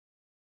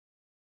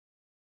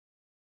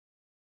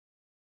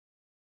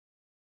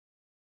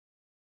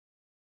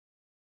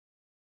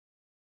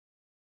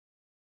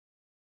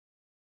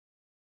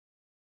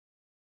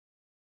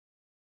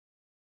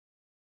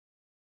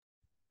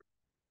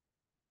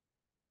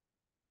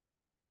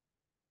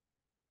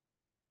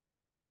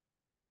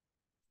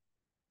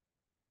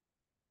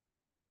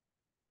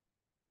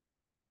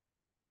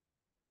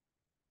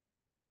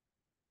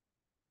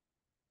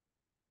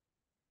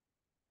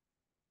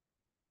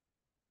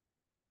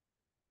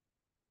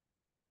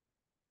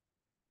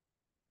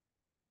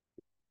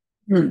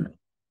Sure,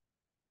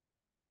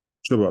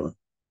 brother.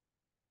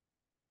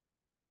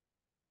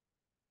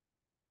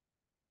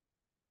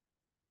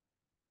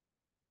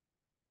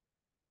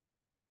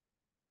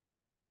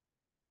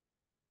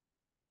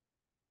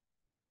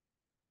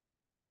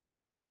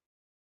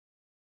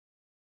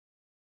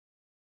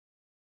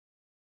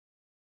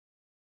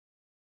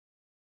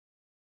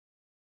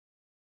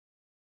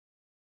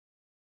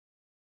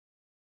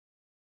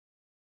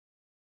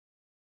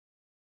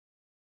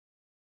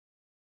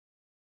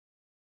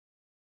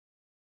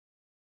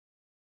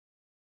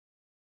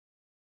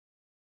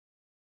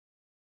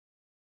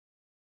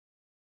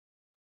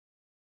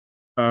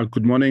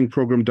 Good morning,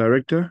 Program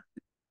Director.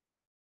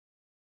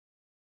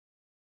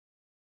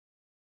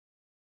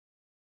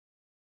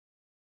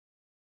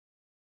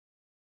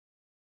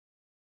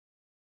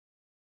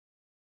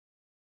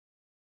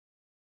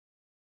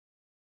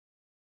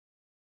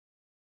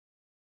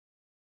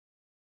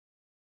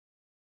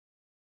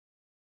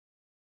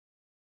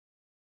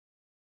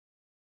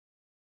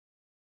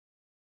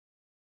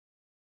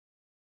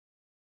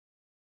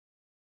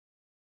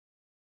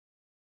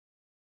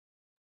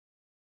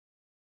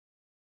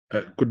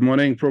 Good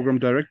morning, Program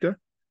Director.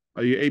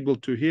 Are you able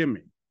to hear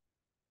me?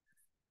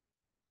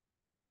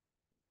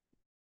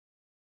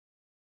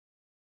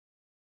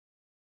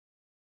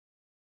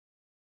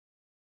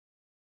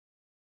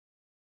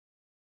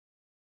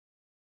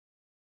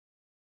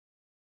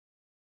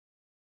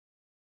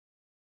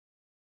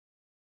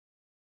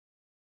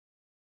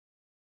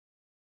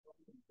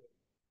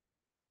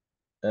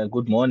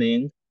 Good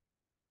morning.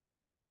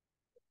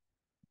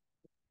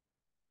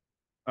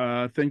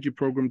 Thank you,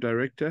 Program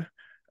Director.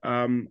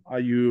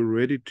 Are you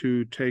ready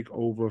to take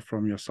over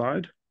from your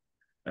side?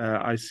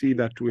 I see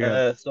that we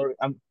have. Sorry,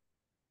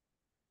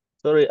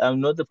 I'm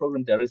not the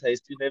program director. I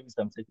still having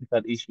some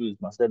technical issues.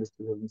 Marcel is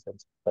still having some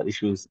technical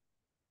issues.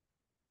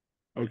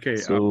 Okay.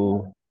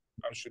 So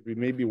Should we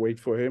maybe wait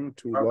for him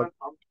to log?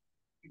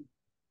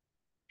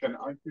 Can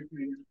I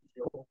quickly?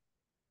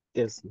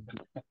 yes.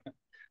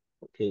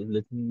 Okay,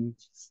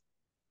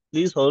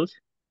 please hold.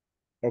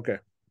 Okay.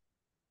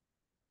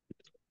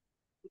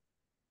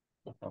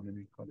 How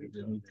many colleagues?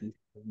 Let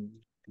me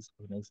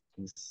disconnect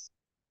this.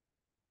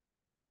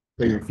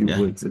 Say a few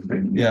words.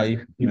 Yeah,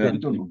 you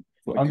can.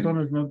 Anton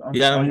is not.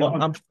 Yeah,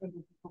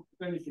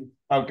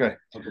 Okay.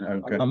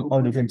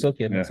 Okay. you can talk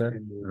here, Yeah.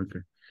 sir.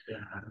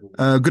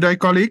 Okay. Good day,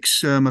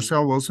 colleagues.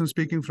 Marcel Wilson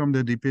speaking from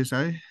the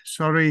DPSA.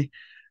 Sorry,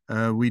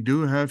 we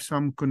do have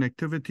some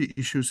connectivity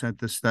issues at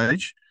this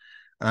stage.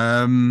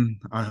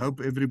 I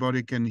hope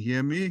everybody can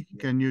hear me.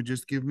 Can you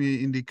just give me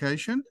an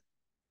indication?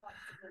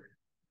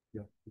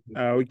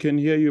 We can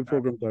hear you,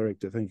 Program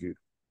Director. Thank you.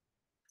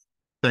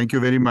 Thank you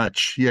very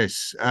much.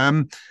 Yes,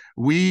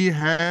 we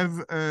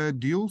have a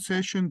dual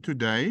session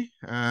today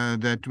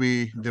that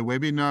the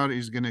webinar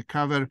is going to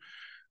cover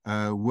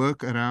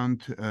work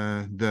around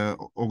the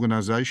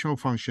organizational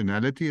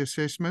functionality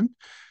assessment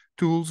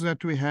tools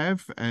that we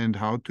have and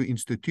how to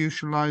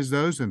institutionalize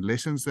those and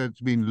lessons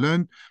that's been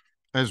learned,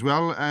 as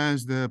well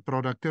as the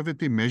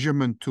productivity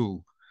measurement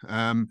tool.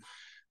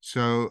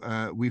 So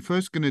we're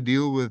first going to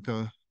deal with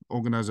the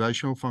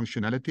organizational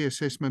functionality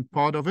assessment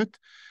part of it.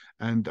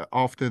 And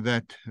after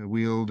that,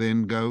 we'll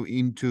then go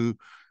into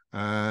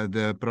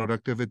the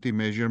productivity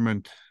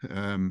measurement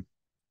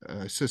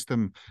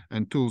system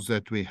and tools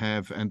that we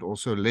have, and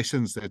also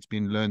lessons that's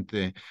been learned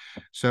there.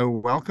 So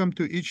welcome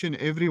to each and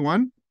every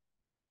one.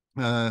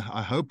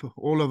 I hope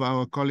all of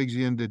our colleagues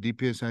here in the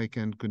DPSA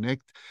can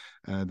connect.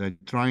 They're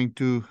trying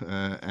to,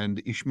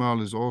 and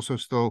Ishmael is also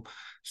still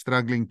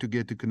struggling to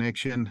get the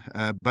connection.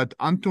 But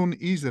Anton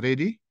is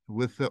ready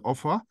with the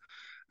OFA.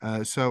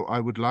 So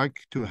I would like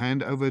to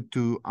hand over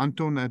to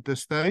Anton at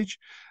this stage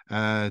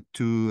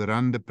to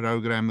run the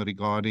program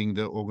regarding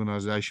the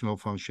organizational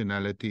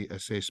functionality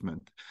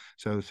assessment.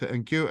 So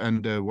thank you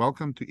and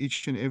welcome to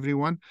each and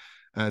everyone.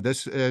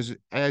 This is,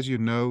 as you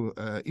know,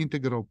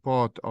 integral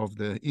part of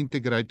the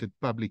Integrated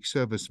Public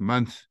Service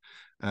Month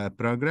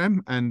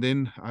program. And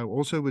then I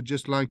also would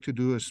just like to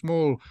do a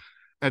small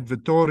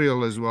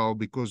advertorial as well,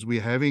 because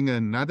we're having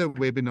another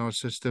webinar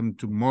system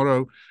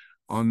tomorrow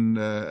on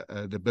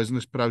the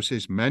business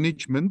process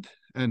management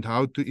and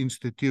how to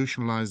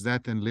institutionalize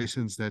that and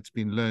lessons that's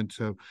been learned.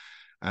 So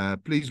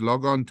please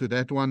log on to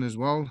that one as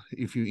well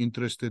if you're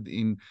interested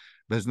in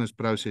business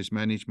process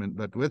management.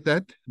 But with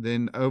that,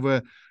 then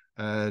over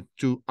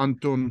to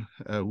Anton,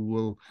 who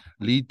will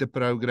lead the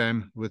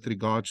program with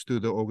regards to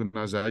the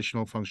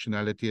organizational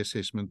functionality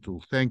assessment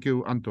tool. Thank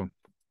you, Anton.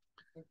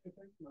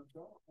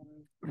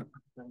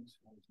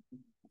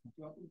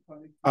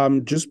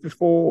 Just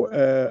before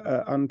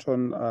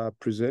Anton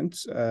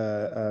presents,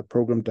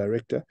 Program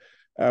Director,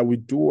 we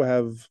do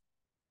have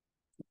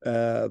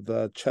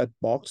the chat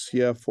box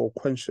here for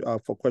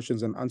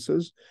questions and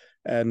answers,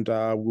 and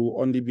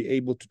we'll only be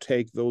able to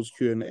take those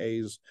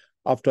Q&As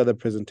after the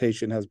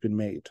presentation has been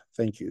made.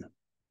 Thank you.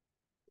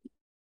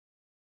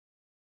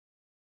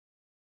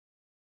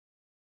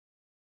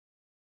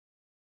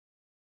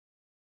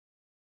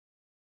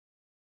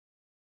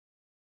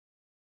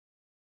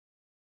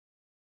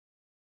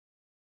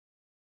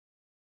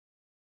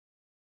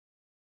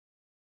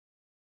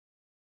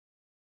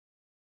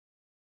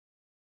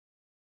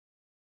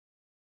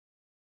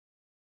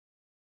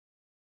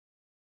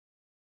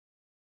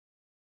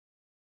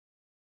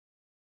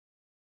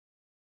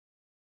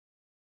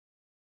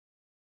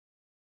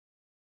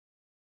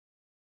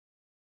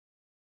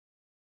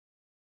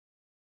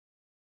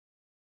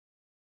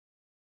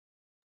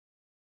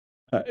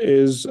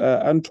 Is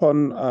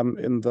Anton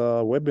in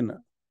the webinar?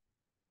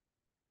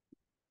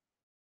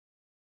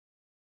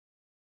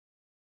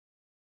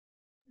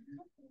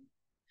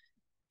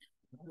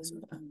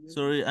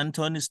 Sorry,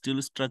 Anton is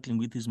still struggling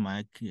with his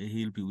mic.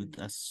 He'll be with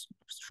us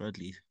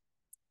shortly.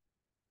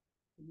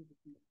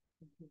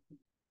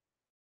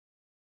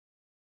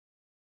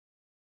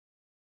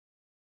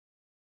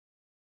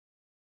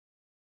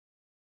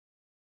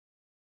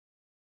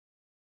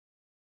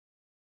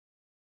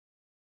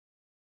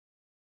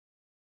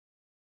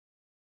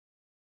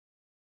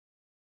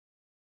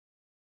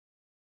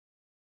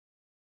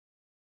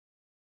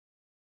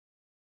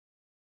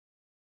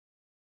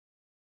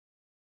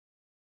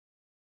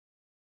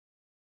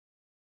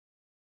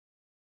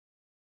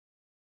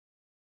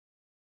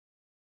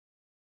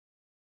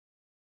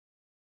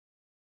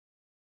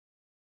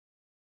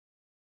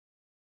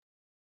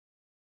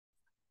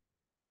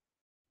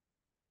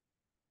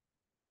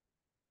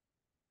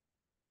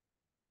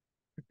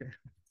 Okay.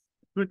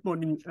 Good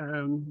morning,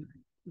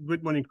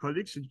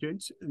 colleagues and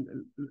gents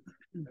and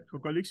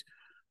colleagues.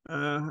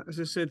 As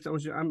I said,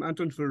 I'm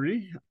Anton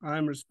Fourie.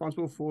 I'm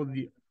responsible for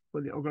the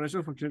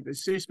organizational functional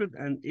assessment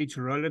and its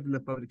role in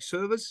the public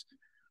service.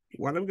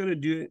 What I'm going to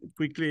do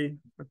quickly,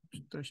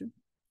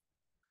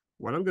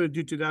 what I'm going to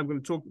do today, I'm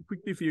going to talk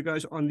quickly for you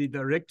guys on the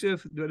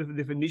directive, the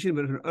definition,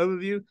 bit of an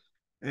overview,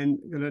 and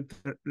I'm going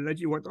to let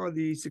you what are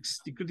the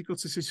critical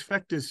success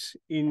factors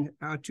in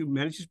how to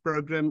manage this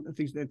program and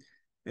things like that.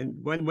 And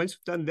once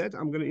we've done that,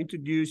 I'm going to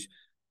introduce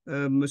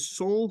Ms.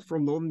 Saul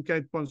from Northern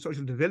Cape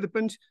Social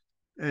Development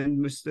and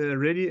Mr.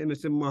 Reddy and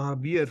Mr.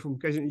 Mahabir from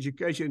KZN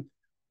Education,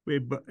 where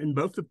in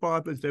both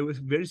departments, they were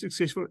very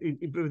successful in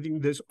implementing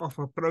this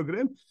OFA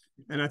program.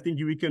 And I think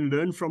we can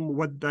learn from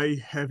what they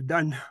have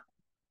done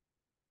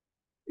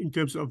in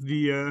terms of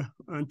the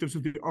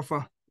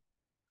OFA.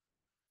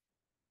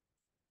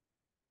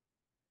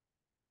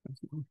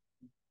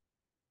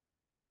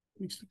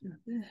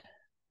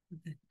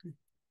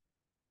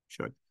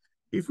 Sure.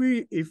 If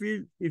we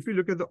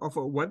look at the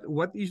OFA,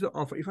 what is the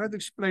OFA? If I had to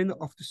explain the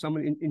OFA to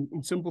someone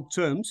in simple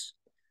terms,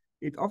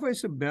 it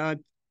offers about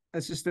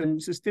a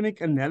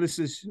systemic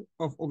analysis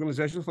of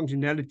organizational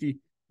functionality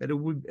that it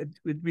would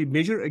be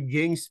measured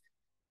against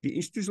the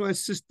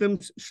institutionalized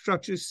systems,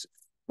 structures,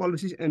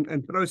 policies,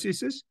 and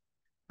processes,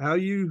 how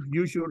you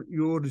use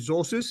your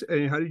resources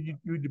and how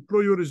you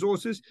deploy your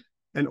resources,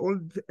 and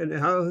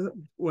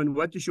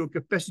what is your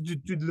capacity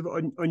to deliver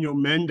on your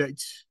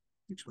mandates.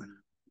 Next one.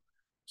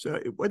 So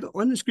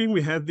on the screen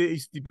we have there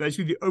is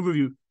basically the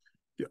overview.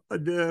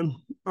 The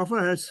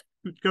OFA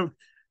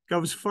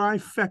covers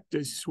 5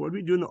 factors. What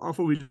we do in the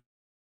OFA, we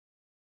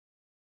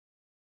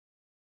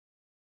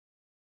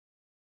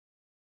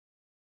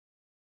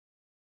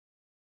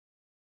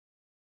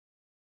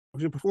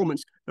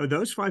performance. Now,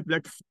 those 5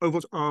 black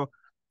ovals are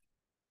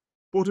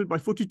supported by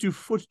 42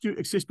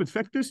 assessment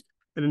factors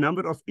and a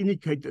number of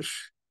indicators.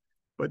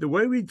 But the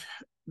way we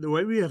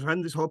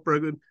run this whole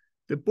program,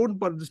 the important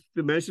part of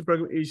the management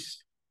program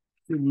is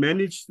to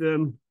manage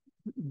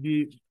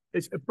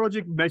it's a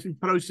project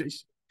management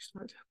process.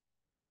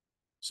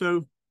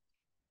 So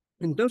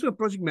in terms of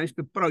project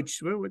management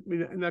approach,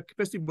 in our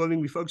capacity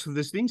building, we focus on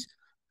these things.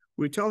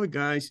 We tell the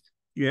guys,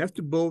 you have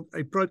to build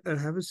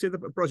have a set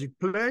up a project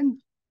plan,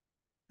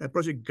 a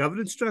project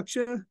governance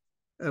structure,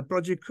 a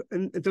project,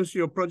 in terms of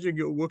your project,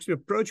 your work stream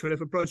approach, we'll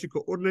have a project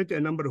coordinator,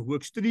 a number of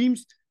work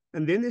streams,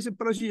 and then there's a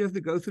process you have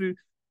to go through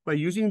by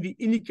using the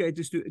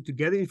indicators to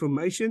gather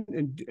information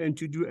and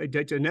to do a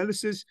data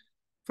analysis.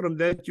 From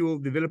that, you will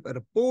develop a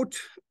report,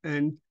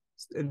 and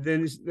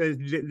then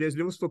there's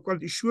levels for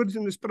quality assurance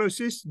in this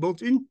process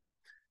built in.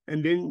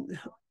 And then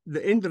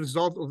the end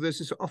result of this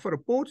is an OFA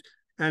report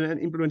and an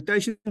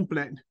implementation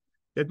plan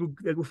that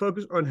will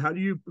focus on how do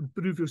you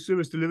improve your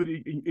service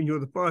delivery in your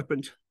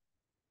department.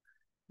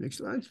 Next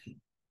slide.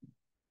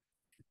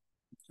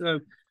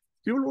 So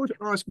people always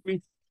ask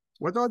me,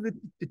 what are the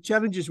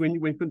challenges when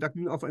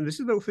conducting the OFA? And this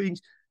is the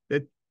things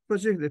that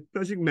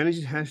project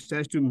managers has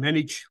to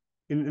manage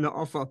in the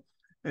OFA.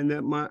 And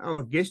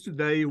our guests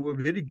today were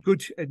very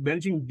good at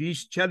managing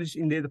these challenges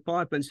in their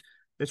departments.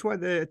 That's why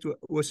they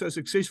were so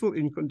successful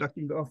in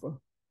conducting the OFA.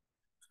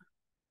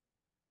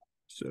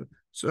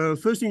 So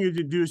first thing you need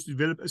to do is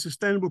develop a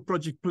sustainable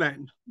project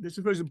plan. That's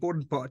the most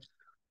important part.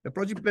 The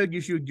project plan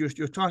gives you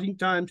your starting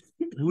times,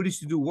 who needs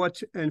to do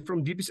what, and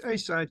from DPSA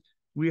side,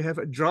 we have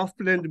a draft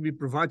plan that we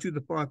provide to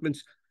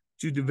departments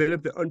to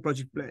develop their own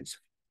project plans.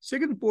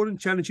 Second important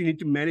challenge you need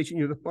to manage in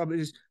your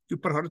department is to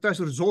prioritize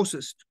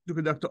resources to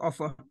conduct the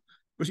OFA,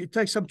 because it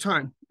takes some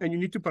time, and you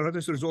need to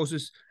prioritize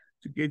resources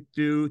to get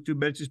to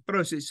manage this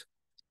process.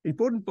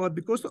 Important part,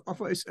 because the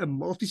OFA is a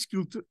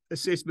multi-skilled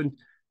assessment,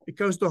 it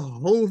covers the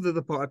whole of the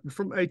department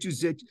from A to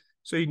Z.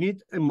 So you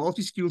need a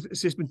multi-skilled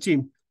assessment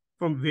team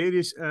from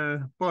various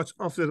parts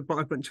of the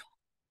department.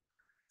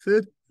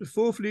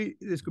 Fourthly,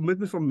 this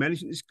commitment from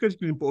management is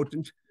critically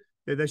important,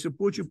 that they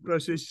support your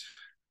process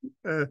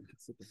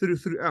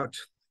throughout.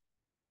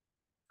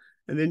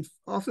 And then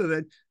after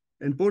that,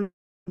 an important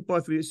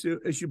part is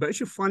you base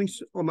your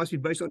findings or must be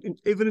based on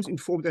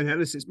evidence-informed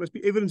analysis, must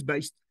be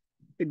evidence-based.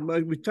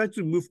 we try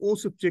to remove all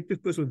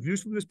subjective personal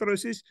views from this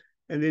process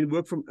and then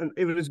work from an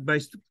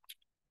evidence-based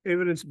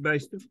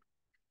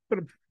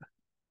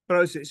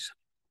process.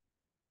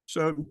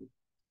 So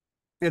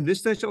at this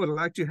stage, I would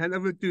like to hand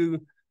over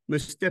to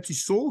Ms. Tapsi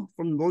Saul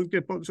from Northern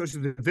Cape Public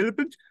Social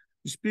Development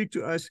to speak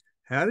to us.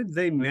 How did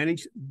they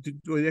manage to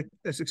do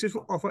a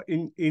successful offer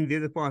in their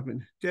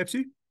department?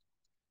 Tapsi?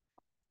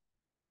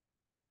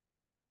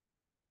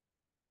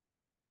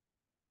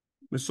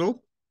 Ms.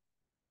 Saul?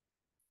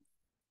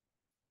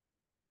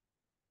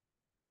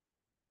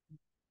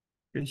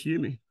 Can you hear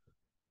me?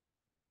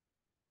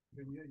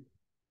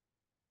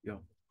 Yeah.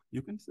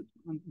 You can sit.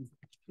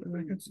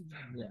 I can sit.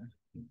 Yeah.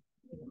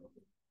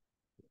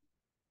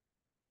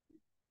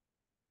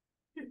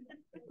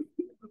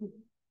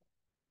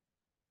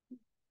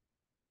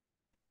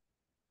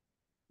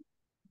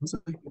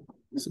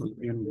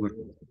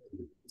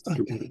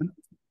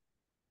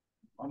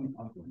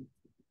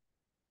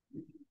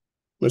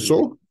 Ms.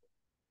 Saul?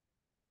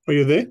 Are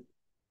you there?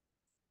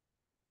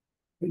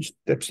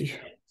 Tapsi.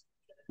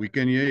 We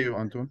can hear you,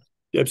 Anton.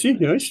 Tapsi,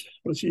 yes?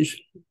 Wat is?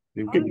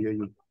 We can hear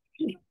you.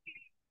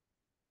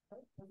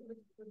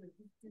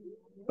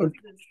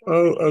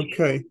 Oh,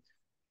 okay.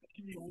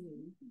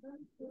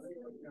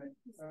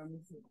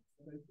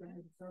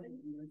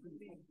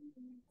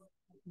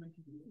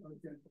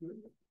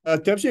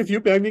 Tapsi, if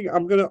you're planning,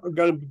 I'm gonna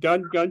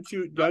down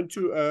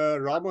to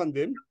Rama and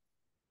them.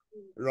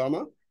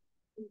 Rama.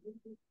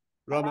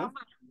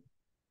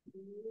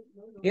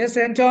 Yes,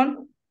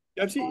 Anton.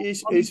 Tapsi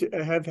is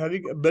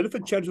having a bit of a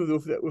challenge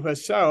with her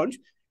sound.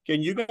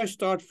 Can you guys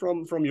start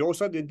from your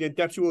side, and then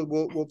Tapsi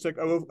will take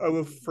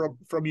over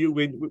from you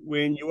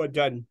when you are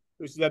done?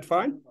 Is that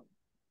fine?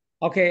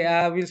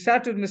 Okay, we'll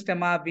start with Mr.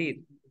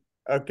 Mahabir.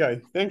 Okay,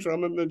 thanks,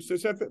 Rama. Thanks,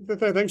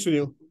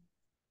 Sunil.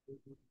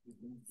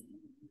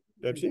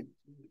 Tapsi?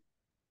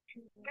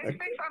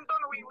 Thanks,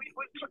 Anton. We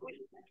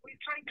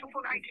trying to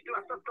put IT to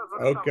assist us.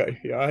 Okay,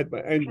 yeah,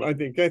 I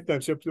think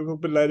thanks. Je hebt ook een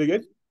beleid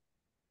again.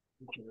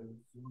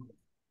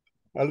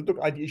 Hulle het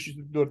ook IT issues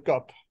door het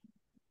kap.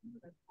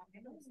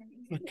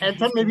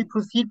 Anton, maybe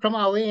proceed from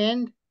our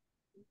end.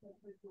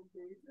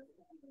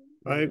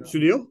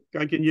 Sunil,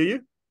 can hear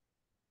you?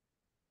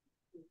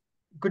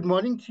 Good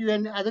morning to you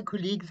and other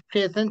colleagues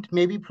present.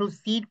 Maybe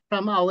proceed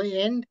from our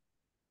end.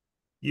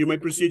 You may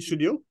proceed,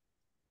 Sunil.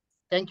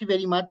 Thank you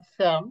very much.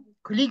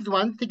 Colleagues,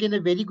 once again, a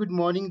very good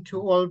morning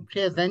to all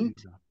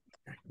present.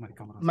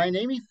 My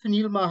name is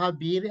Sunil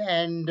Mahabir,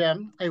 and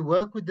I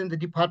work within the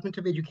Department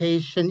of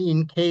Education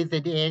in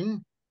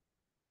KZN.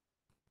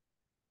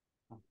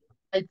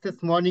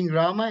 This morning,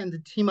 Rama and the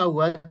team are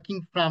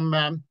working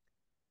from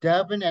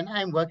Durban, and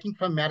I'm working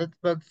from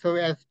Maritzburg so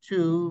as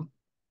to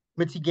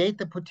mitigate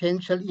the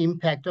potential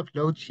impact of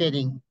load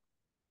shedding.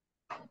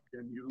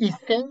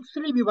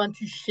 Essentially, we want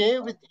to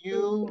share with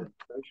you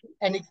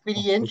an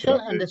experiential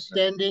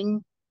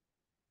understanding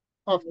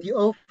of the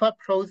OFA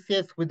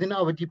process within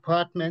our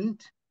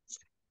department.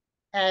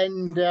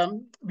 And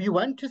we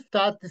want to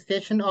start the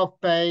session off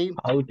by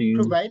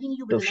providing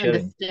you with an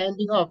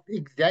understanding of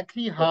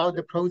exactly how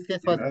the process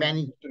was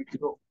managed.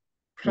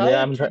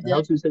 Yeah,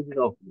 how to set it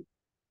off?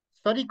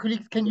 Sorry,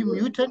 colleagues, can you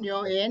mute on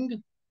your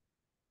end?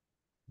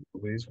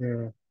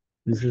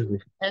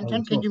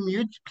 Anton, can you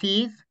mute,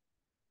 please?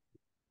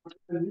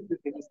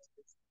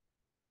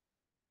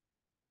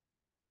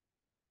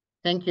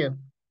 Thank you.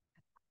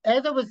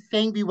 As I was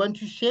saying, we want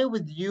to share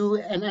with you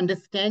an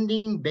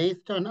understanding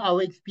based on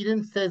our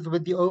experiences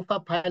with the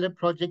OFA pilot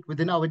project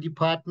within our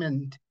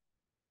department.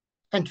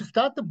 And to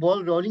start the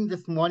ball rolling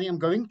this morning, I'm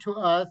going to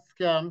ask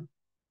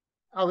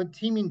our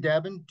team in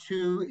Durban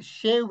to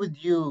share with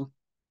you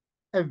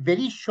a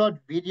very short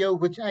video,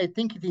 which I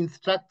think is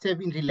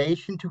instructive in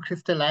relation to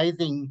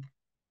crystallizing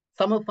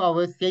some of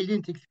our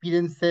salient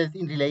experiences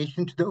in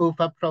relation to the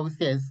OFA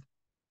process.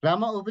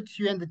 Rama, over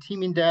to you and the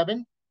team in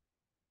Durban.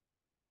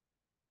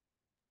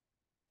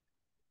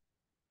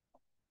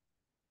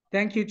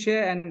 Thank you,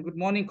 Chair, and good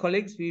morning,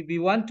 colleagues. We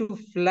want to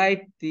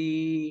flight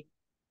the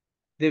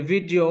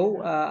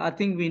video. I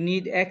think we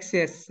need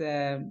access,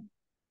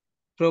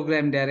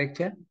 Program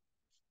Director.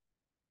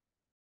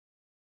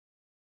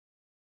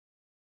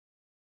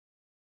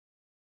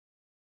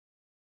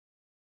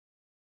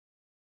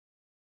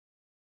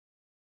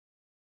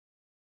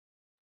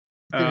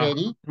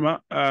 Ready?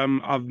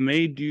 I've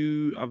made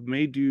you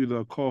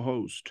the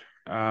co-host.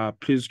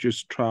 Please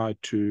just try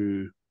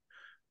and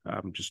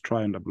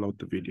upload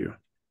the video.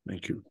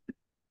 Thank you.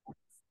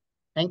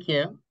 Thank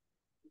you.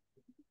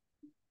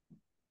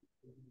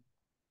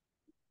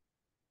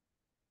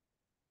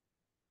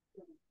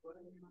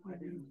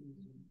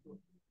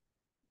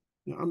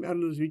 No, I'm out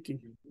of this meeting.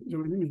 So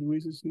my name is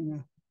Moises.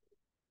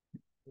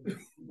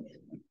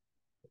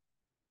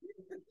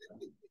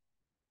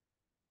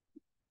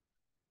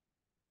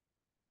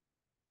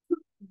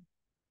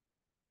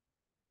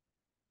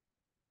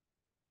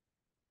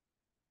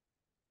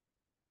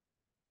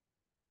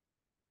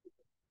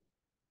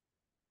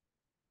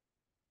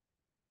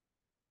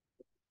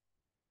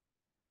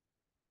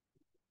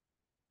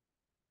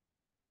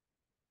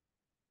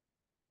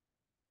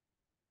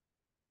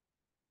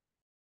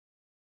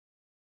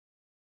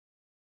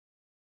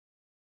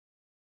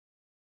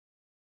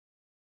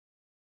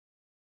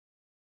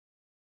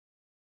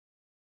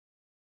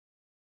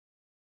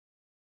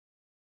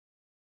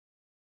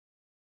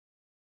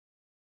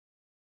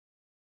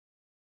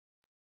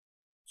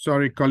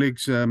 Sorry,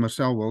 colleagues,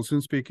 Marcel Wilson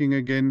speaking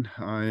again.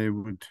 I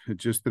would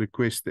just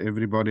request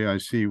everybody, I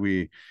see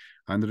we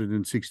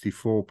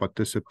 164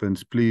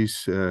 participants,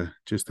 please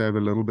just have a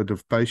little bit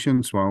of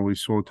patience while we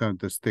sort out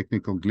this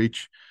technical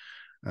glitch.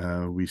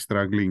 We're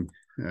struggling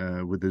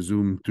with the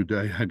Zoom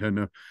today. I don't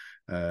know.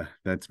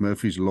 That's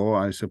Murphy's Law,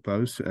 I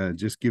suppose.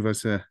 Just give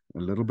us a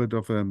little bit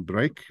of a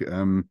break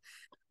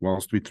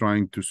whilst we're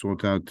trying to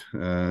sort out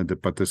the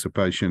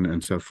participation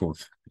and so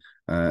forth.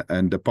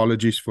 And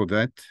apologies for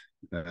that,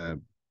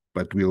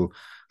 but we'll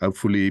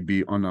hopefully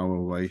be on our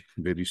way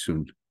very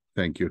soon.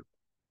 Thank you.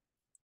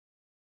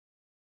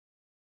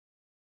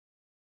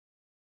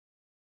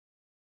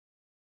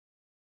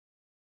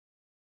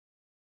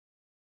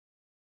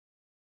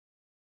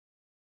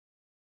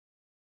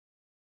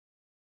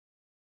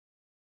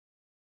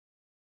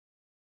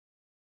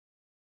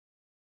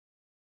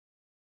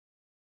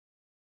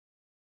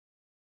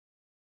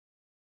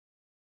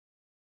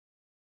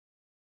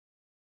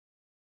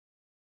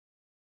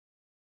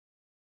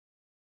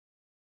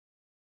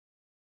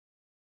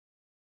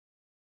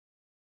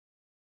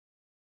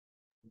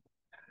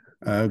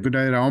 Good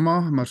day,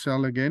 Rama.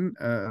 Marcel again.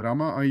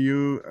 Rama, are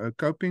you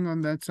coping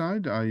on that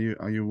side? Are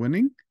you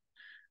winning?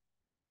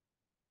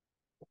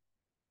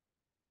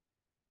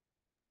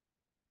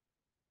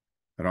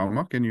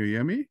 Rama, can you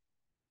hear me?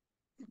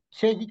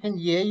 Chair, he can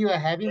hear you. I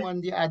have him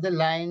on the other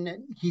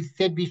line. He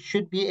said we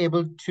should be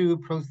able to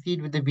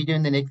proceed with the video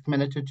in the next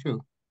minute or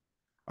two.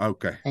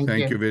 Okay, Thank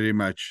you you very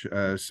much.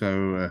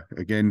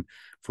 Again,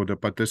 for the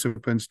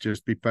participants,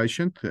 just be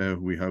patient.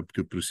 We hope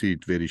to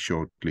proceed very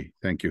shortly.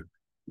 Thank you.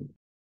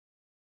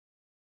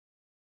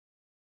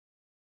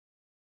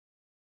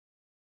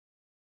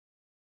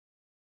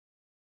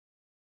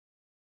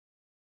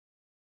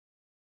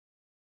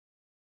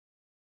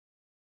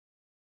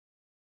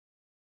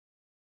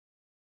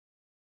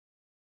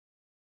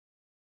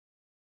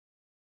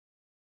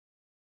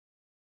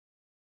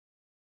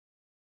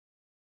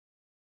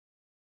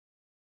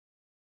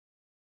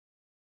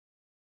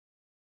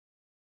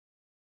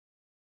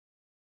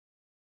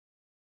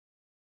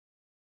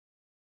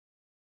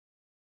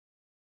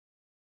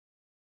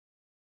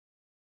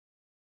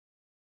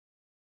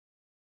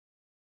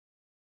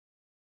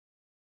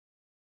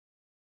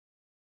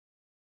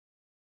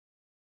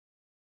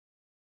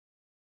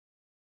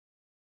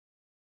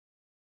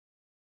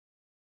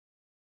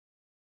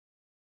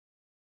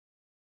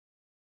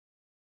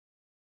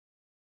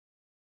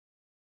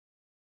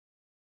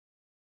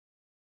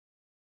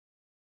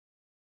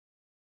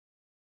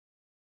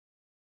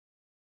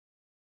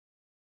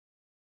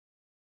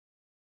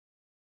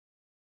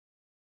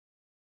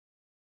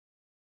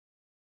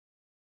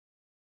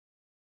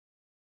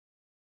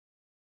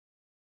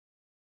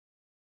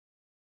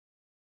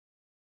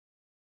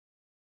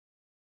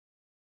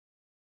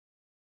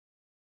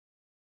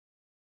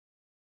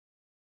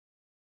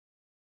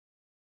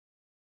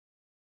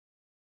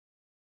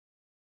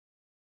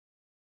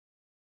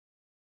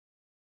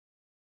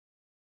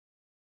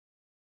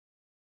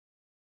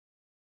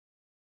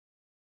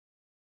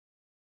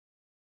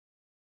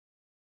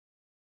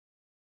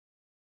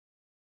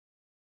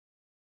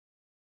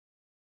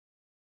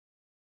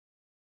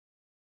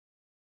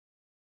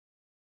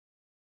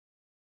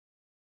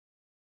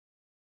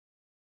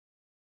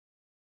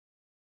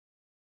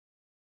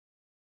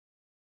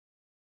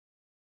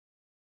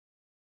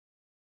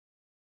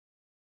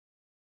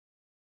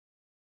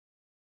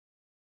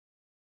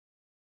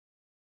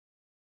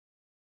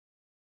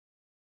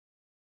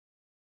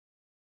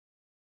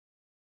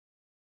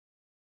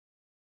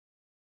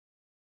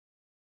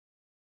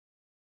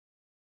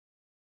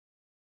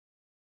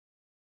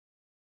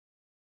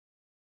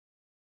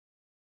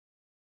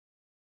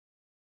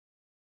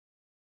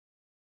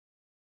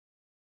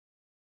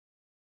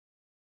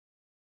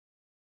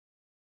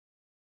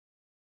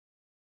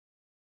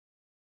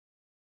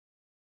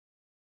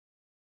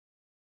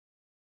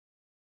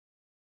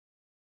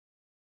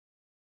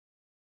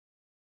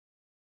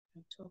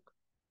 Talk.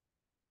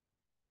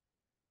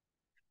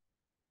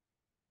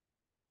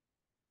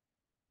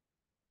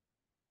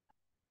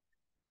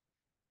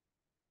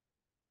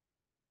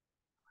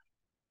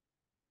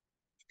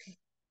 Okay.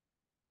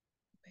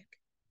 Back.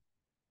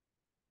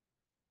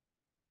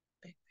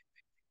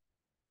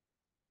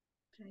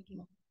 Try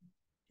again.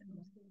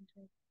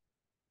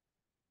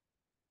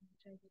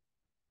 Try again.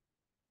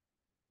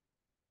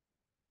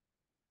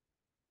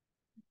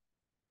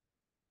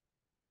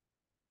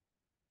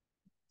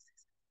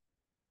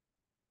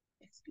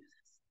 Excuse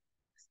us.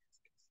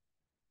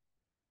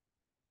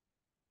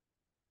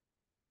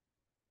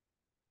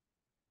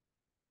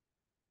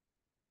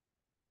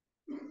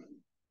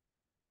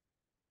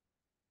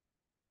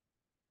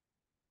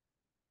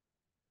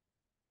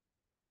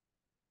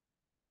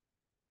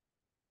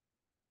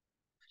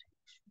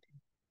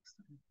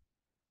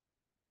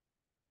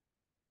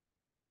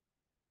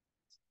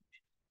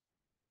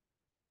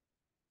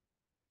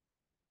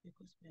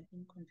 Because we are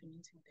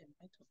inconveniencing them,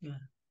 right? Okay. Yeah.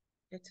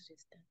 Let's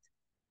restart.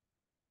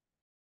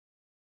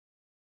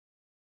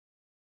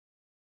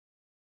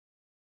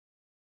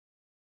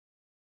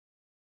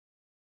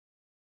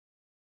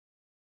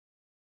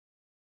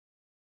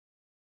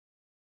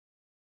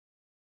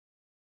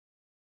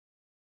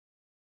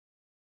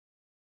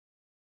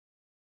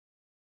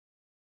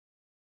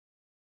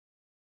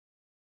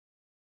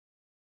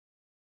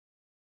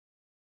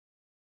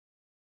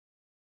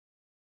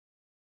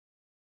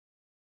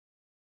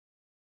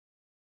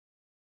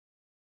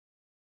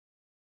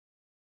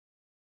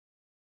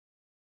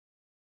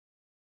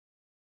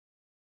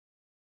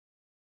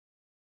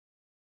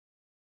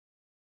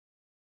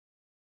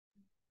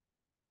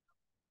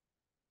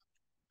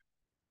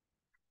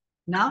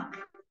 Now?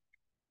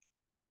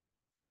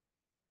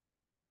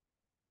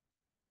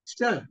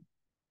 Still.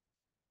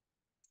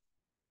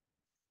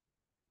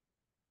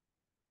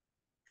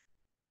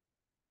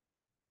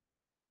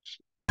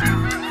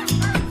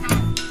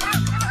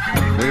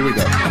 There we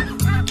go.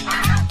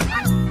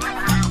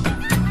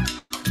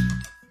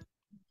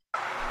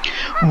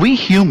 We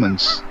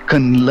humans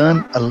can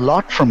learn a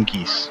lot from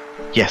geese.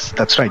 Yes,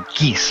 that's right,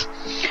 geese.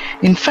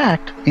 In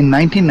fact, in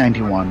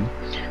 1991,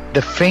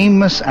 the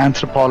famous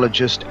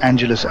anthropologist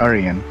Angelus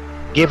Arian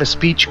gave a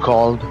speech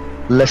called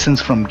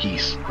Lessons from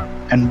Geese.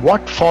 And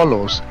what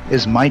follows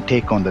is my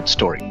take on that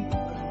story.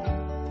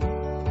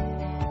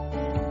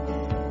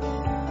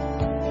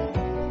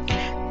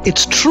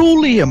 It's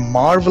truly a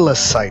marvelous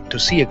sight to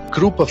see a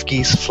group of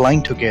geese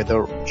flying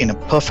together in a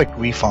perfect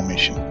V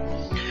formation.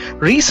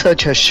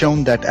 Research has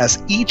shown that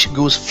as each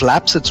goose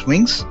flaps its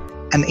wings,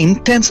 an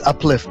intense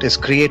uplift is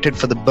created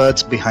for the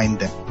birds behind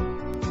them.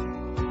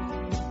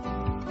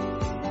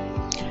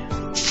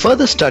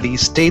 Further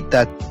studies state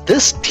that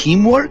this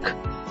teamwork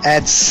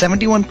adds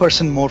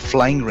 71% more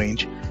flying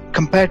range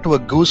compared to a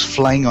goose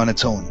flying on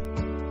its own.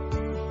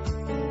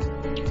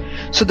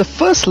 So the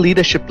first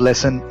leadership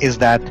lesson is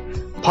that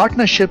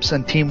partnerships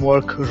and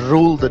teamwork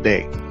rule the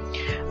day.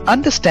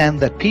 Understand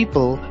that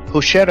people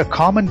who share a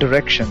common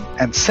direction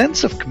and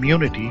sense of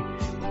community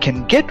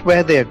can get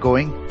where they are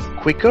going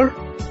quicker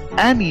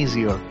and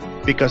easier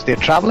because they're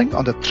traveling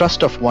on the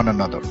thrust of one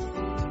another.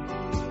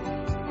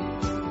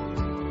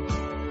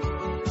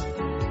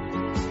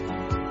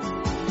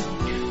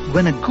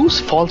 When a goose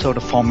falls out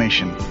of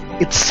formation,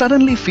 it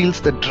suddenly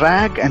feels the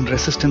drag and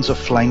resistance of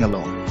flying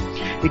alone.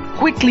 It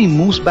quickly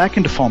moves back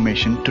into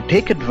formation to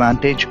take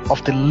advantage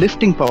of the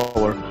lifting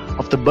power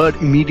of the bird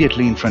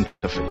immediately in front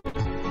of it.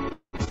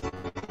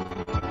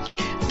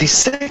 The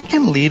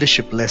second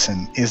leadership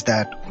lesson is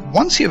that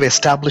once you've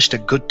established a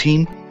good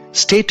team,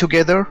 stay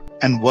together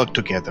and work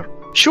together.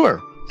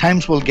 Sure,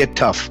 times will get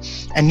tough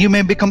and you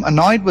may become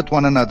annoyed with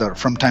one another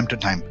from time to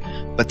time,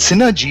 but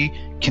synergy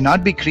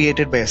cannot be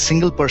created by a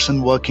single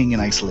person working in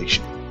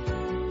isolation.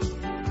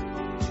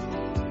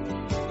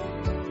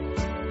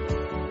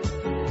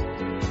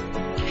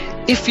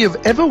 If you've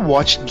ever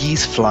watched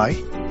geese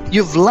fly,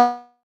 you've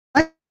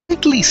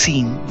likely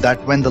seen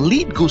that when the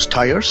lead goose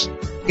tires,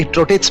 it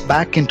rotates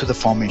back into the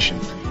formation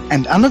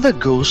and another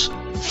goose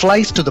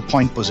flies to the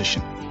point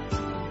position.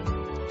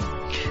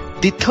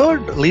 The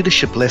third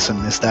leadership lesson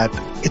is that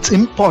it's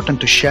important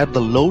to share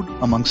the load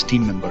amongst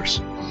team members.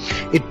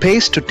 It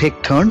pays to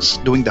take turns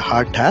doing the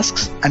hard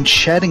tasks and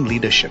sharing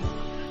leadership.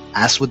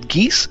 As with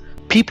geese,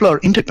 people are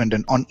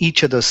interdependent on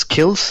each other's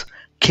skills,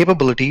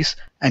 capabilities,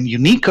 and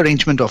unique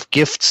arrangement of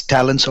gifts,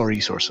 talents, or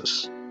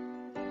resources.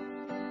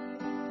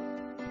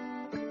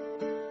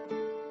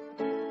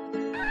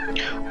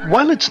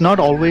 While it's not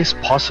always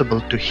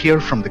possible to hear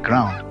from the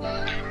ground,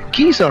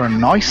 geese are a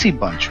noisy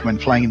bunch when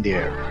flying in the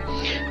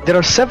air. There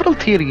are several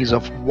theories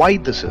of why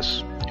this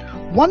is.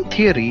 One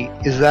theory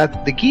is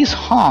that the geese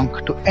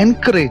honk to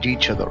encourage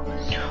each other,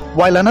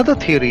 while another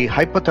theory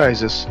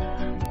hypothesizes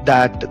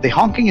that the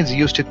honking is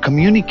used to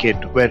communicate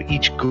where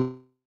each goose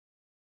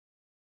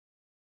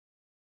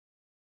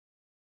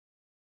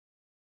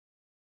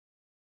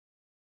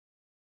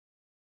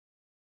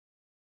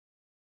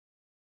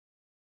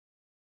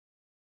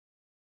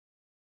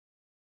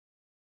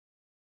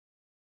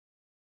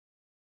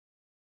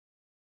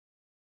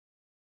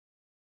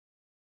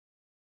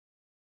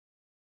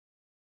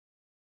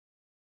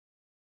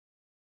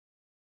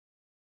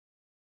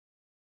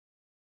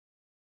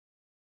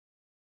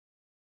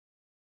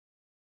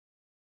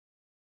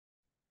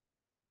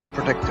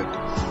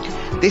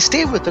protected. They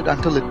stay with it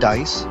until it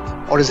dies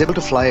or is able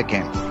to fly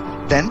again.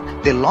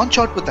 Then they launch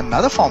out with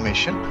another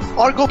formation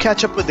or go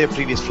catch up with their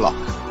previous flock.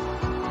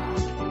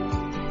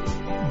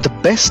 The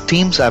best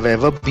teams I've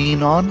ever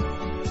been on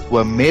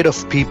were made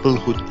of people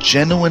who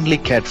genuinely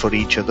cared for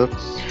each other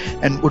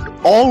and would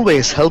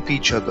always help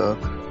each other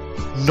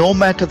no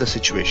matter the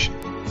situation.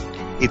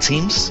 It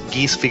seems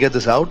geese figured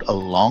this out a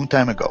long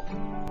time ago.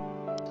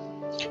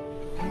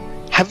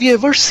 Have you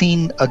ever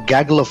seen a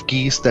gaggle of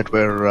geese that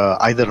were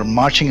either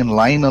marching in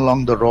line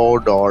along the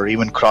road or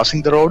even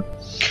crossing the road,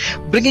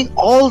 bringing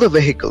all the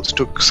vehicles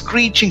to a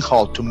screeching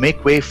halt to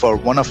make way for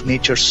one of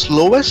nature's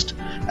slowest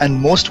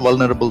and most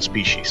vulnerable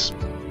species?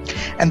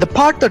 And the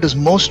part that is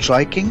most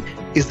striking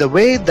is the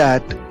way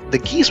that the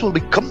geese will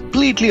be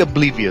completely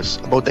oblivious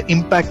about the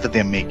impact that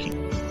they're making.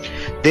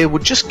 They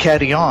would just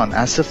carry on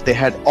as if they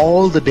had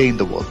all the day in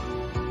the world.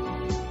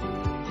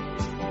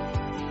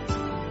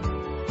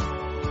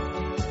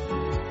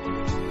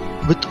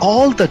 With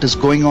all that is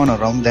going on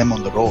around them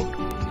on the road,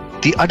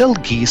 the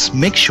adult geese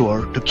make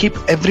sure to keep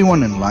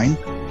everyone in line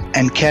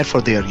and care for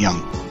their young.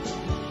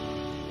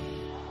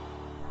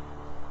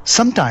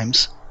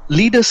 Sometimes,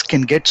 leaders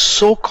can get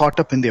so caught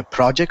up in their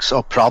projects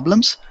or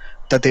problems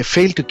that they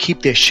fail to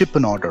keep their ship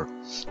in order,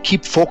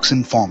 keep folks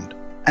informed,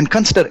 and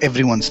consider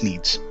everyone's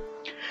needs.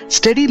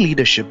 Steady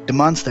leadership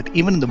demands that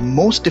even in the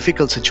most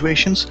difficult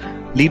situations,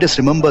 leaders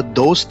remember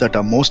those that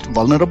are most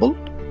vulnerable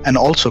and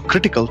also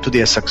critical to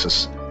their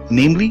success,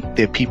 namely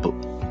their people.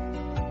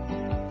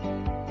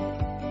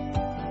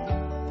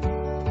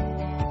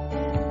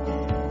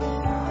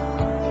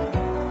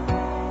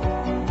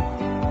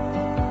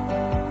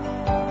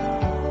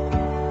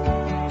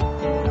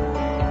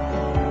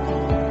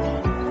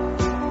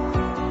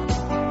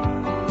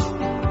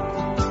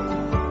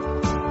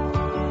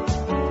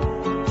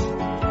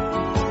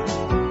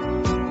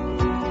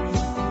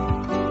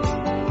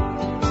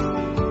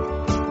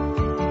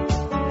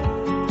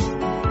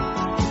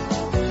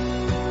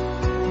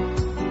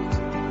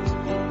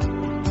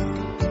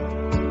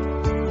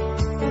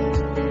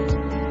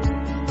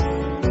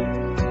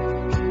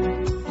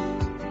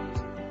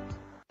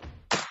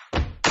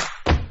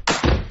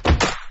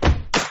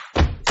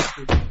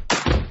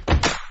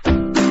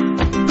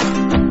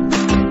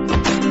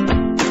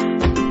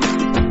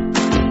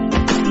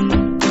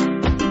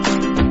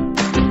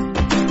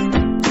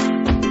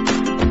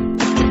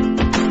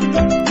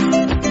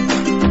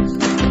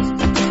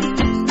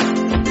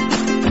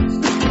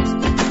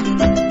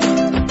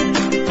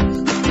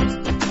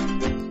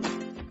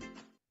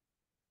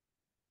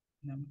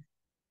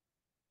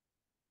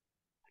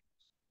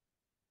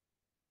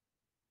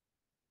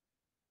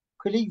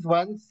 Colleagues,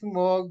 once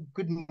more,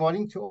 good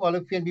morning to all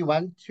of you, and we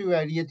want to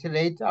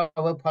reiterate our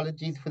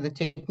apologies for the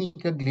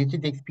technical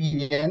glitches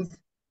experience,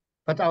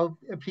 but our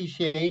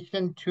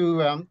appreciation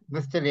to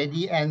Mr.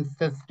 Reddy and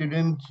Sis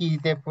Studum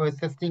Kize for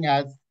assisting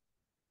us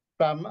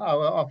from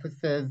our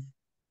offices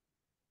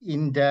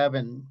in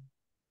Durban.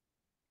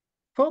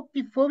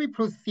 Before we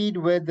proceed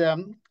with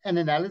an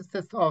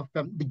analysis of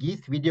the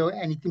GEES video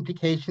and its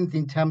implications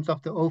in terms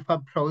of the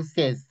OFA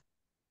process,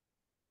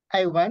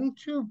 I want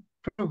to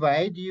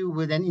provide you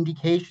with an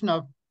indication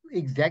of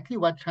exactly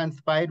what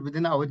transpired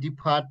within our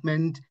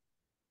department,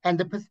 and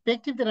the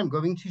perspective that I'm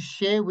going to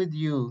share with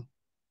you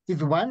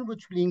is one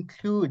which will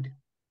include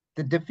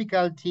the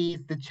difficulties,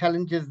 the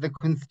challenges, the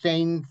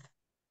constraints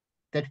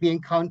that we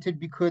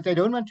encountered, because I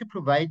don't want to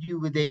provide you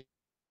with a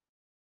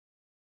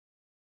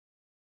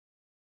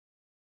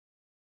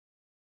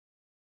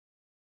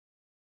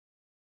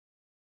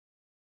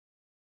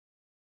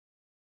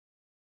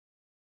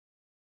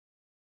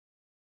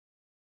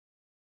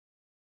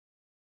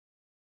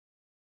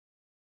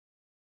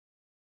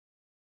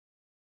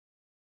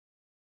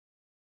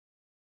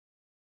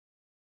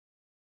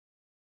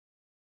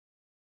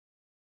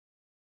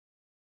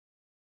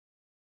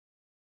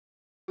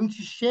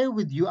to share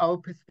with you our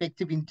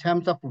perspective in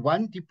terms of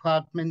one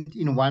department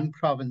in one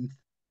province.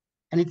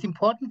 And it's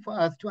important for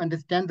us to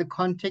understand the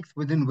context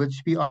within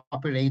which we are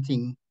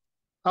operating.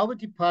 Our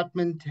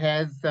department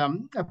has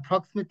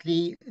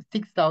approximately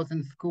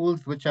 6,000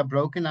 schools, which are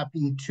broken up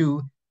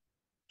into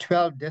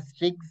 12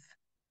 districts.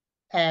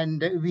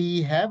 And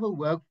we have a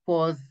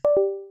workforce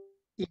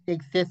in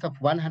excess of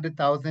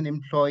 100,000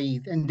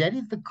 employees. And that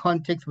is the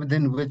context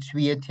within which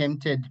we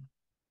attempted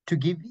to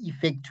give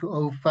effect to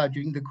OFA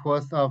during the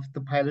course of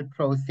the pilot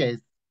process.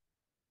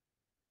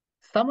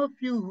 Some of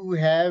you who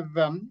have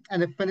an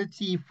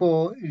affinity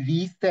for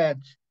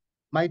research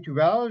might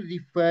well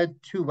refer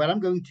to what I'm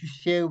going to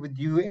share with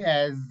you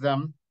as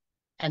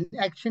an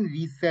action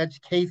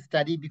research case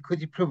study,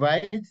 because it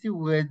provides you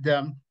with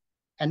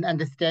an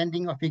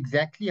understanding of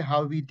exactly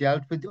how we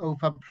dealt with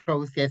OFA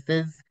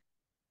processes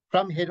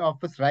from head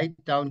office right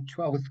down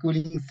to our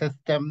schooling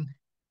system.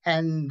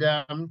 And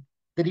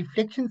the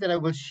reflections that I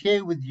will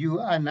share with you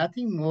are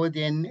nothing more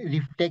than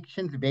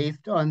reflections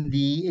based on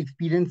the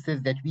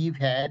experiences that we've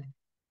had.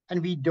 And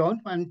we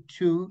don't want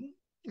to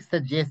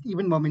suggest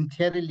even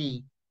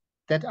momentarily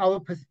that our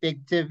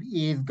perspective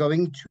is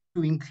going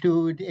to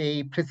include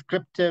a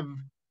prescriptive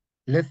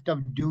list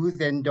of do's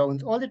and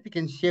don'ts. All that we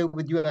can share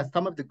with you are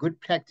some of the good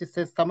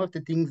practices, some of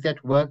the things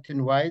that worked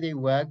and why they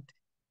worked.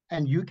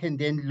 And you can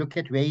then look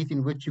at ways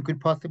in which you could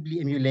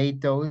possibly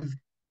emulate those,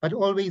 but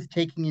always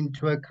taking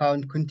into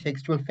account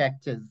contextual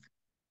factors.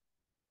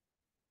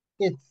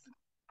 It's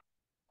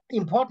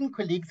important,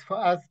 colleagues, for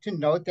us to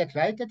note that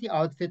right at the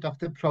outset of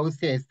the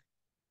process,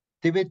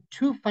 there were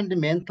two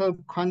fundamental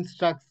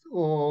constructs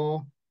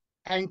or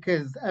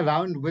anchors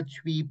around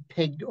which we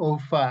pegged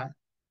OFA.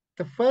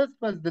 The first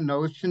was the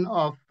notion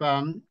of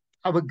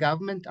our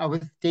government,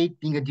 our state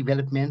being a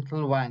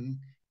developmental one.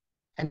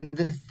 And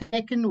the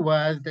second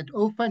was that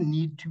OFA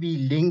need to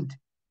be linked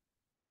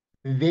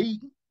very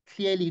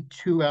clearly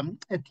to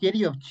a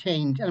theory of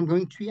change. And I'm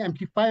going to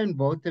amplify on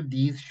both of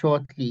these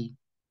shortly.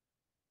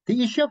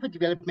 The issue of a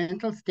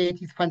developmental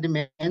state is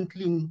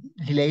fundamentally in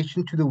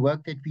relation to the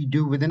work that we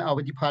do within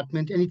our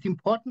department. And it's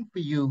important for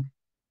you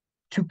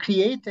to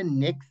create a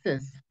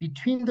nexus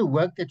between the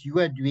work that you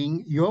are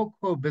doing, your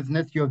core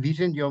business, your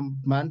vision, your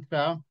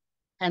mantra,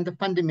 and the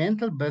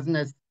fundamental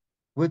business,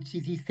 which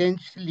is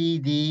essentially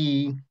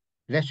the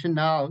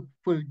rationale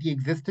for the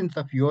existence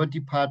of your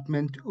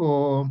department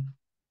or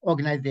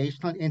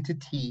organizational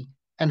entity,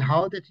 and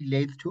how that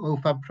relates to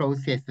OFA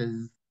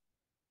processes.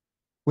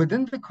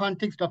 Within the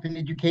context of an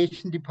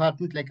education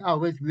department like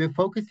ours, we are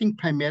focusing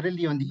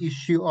primarily on the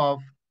issue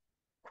of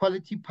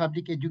quality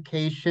public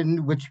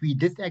education, which we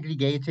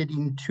disaggregated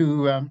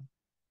into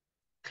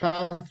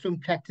classroom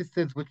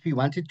practices which we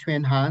wanted to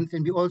enhance,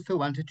 and we also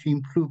wanted to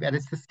improve at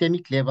a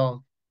systemic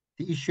level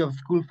the issue of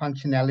school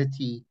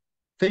functionality.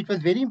 So it was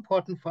very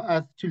important for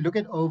us to look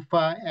at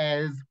OFA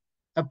as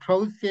a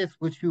process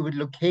which we would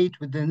locate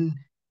within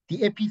the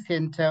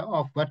epicenter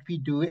of what we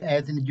do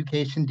as an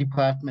education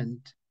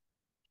department.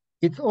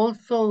 It's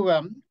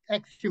also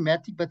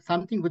axiomatic, but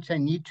something which I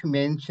need to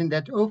mention,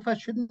 that OFA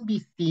shouldn't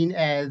be seen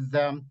as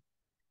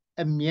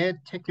a mere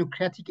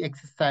technocratic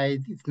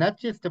exercise. It's not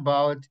just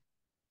about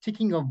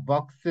ticking of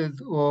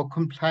boxes or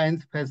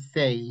compliance per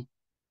se.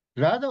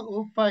 Rather,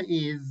 OFA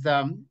is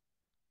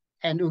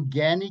an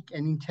organic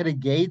and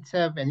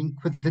interrogative and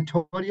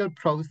inquisitorial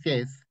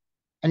process.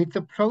 And it's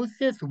a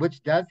process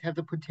which does have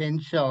the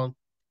potential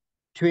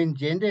to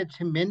engender a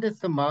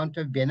tremendous amount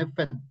of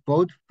benefit,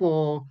 both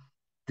for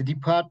the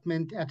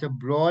department at a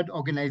broad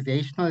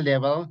organizational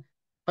level,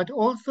 but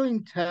also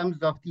in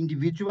terms of the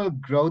individual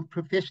growth,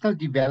 professional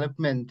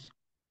development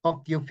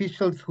of the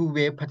officials who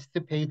were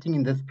participating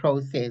in this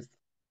process.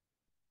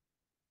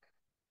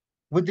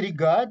 With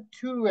regard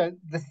to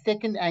the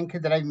second anchor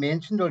that I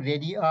mentioned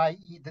already,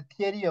 i.e. the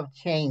theory of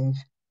change,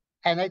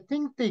 and I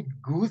think the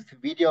Goose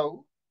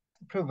video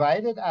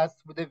provided us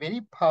with a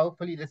very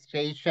powerful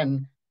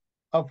illustration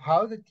of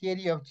how the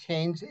theory of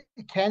change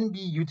can be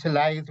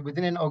utilized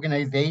within an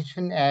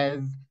organization as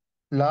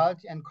large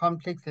and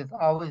complex as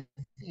ours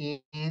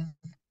is.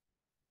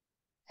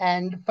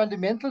 And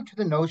fundamental to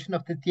the notion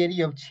of the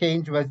theory of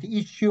change was the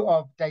issue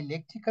of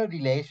dialectical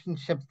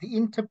relationships, the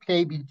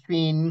interplay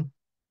between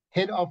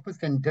head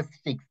office and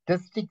districts,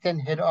 districts and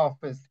head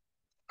office,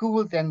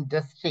 schools and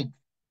districts,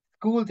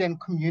 schools and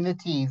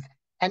communities,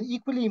 and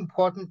equally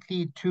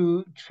importantly,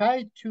 to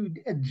try to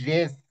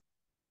address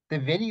the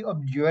very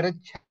obdurate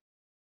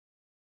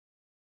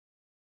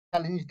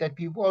challenge that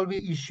we've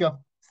always issue of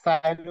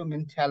silo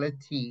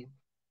mentality.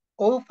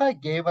 OFA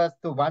gave us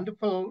the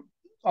wonderful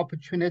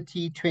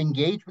opportunity to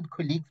engage with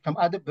colleagues from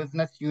other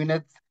business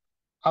units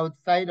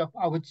outside of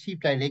our chief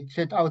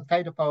directorate,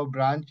 outside of our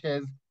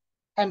branches.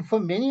 And for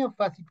many of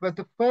us, it was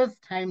the first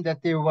time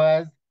that there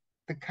was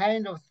the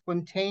kind of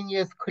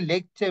spontaneous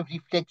collective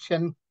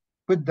reflection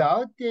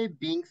without there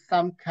being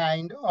some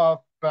kind of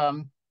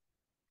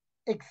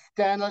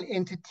external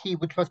entity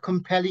which was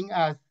compelling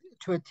us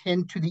to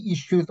attend to the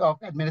issues of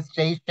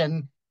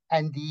administration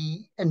and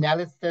the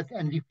analysis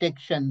and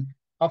reflection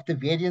of the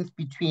variance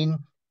between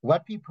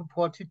what we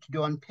purported to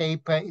do on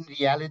paper in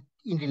reality,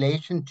 in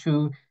relation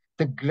to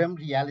the grim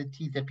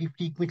realities that we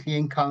frequently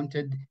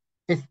encountered,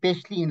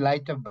 especially in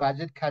light of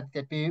budget cuts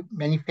that were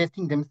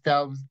manifesting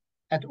themselves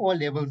at all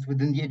levels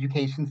within the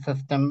education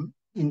system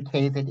in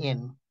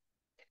KZN.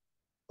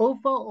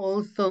 OFA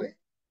also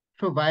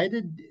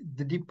provided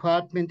the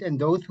department and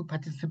those who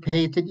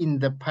participated in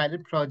the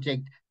pilot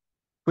project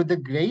with a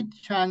great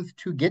chance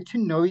to get to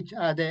know each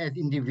other as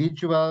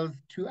individuals,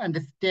 to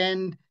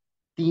understand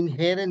the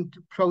inherent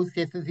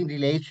processes in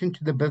relation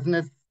to the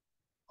business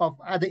of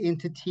other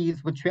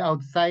entities which were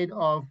outside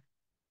of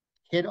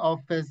head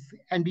office.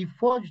 And we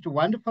forged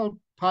wonderful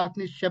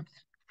partnerships,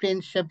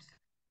 friendships,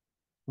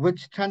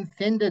 which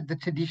transcended the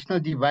traditional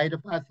divide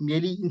of us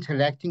merely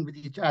interacting with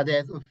each other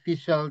as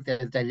officials,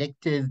 as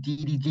directors,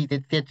 DDGs,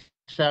 etc.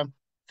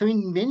 So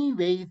in many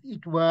ways,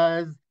 it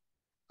was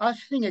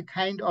ushering a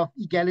kind of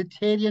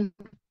egalitarian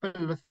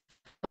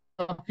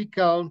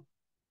philosophical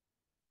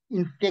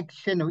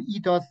inflection or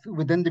ethos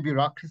within the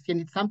bureaucracy,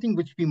 and it's something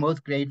which we're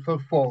most grateful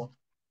for.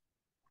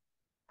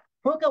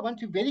 Folks, I want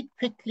to very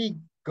quickly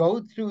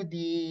go through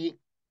the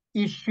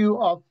issue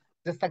of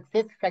the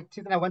success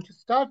factors, and I want to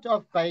start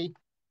off by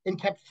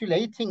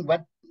encapsulating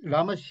what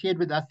Rama shared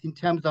with us in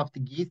terms of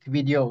the Geese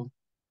video.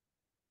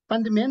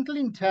 Fundamental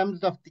in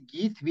terms of the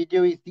Geese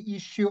video is the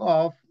issue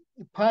of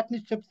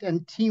partnerships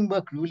and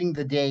teamwork ruling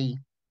the day.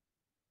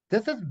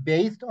 This is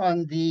based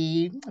on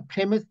the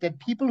premise that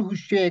people who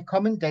share a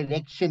common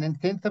direction and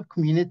sense of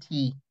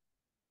community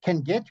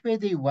can get where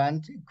they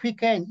want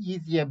quicker and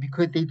easier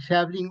because they're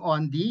traveling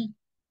on the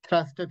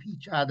trust of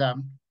each other.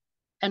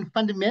 And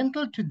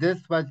fundamental to this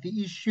was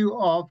the issue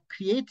of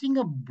creating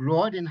a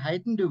broad and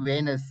heightened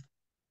awareness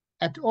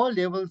at all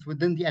levels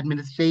within the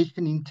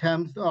administration in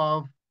terms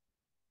of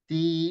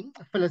the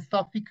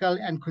philosophical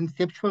and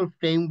conceptual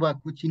framework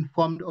which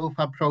informed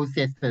OFA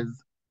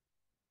processes.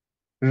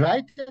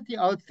 Right at the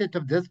outset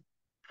of this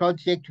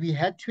project, we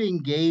had to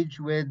engage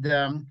with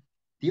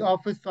the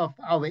office of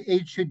our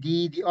HOD,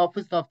 the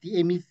office of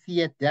the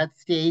MEC at that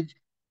stage,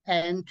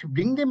 and to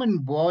bring them on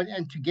board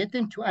and to get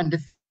them to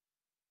understand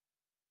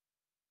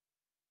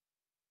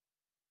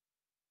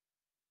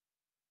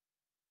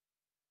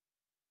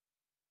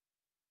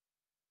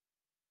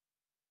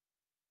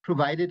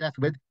provided us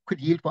with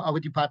could yield for our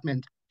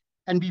department.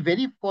 And we're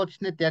very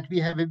fortunate that we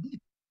have an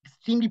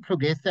extremely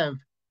progressive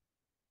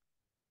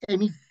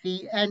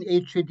MEC and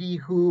HOD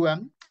who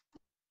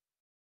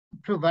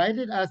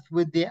provided us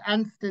with their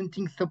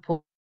unstinting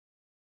support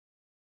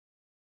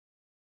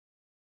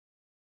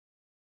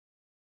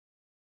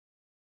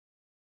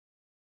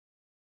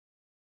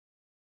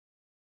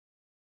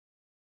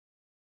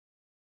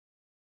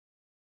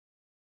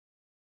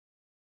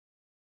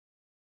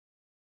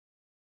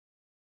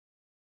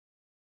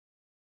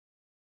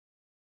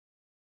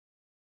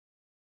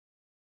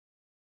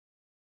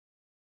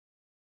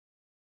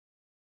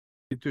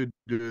to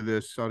do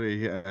this.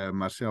 Sorry,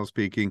 Marcel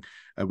speaking.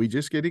 We're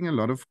just getting a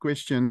lot of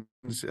questions.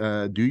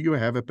 Do you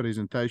have a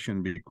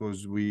presentation?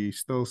 Because we're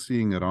still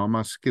seeing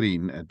Rama's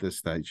screen at this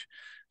stage.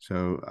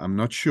 So I'm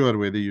not sure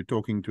whether you're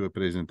talking to a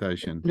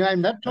presentation. No,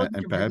 I'm not talking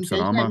and to perhaps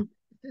presentation. Rama.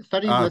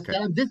 Sorry, Okay.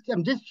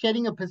 I'm just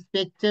sharing a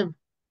perspective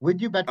with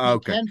you, but we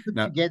Okay. can put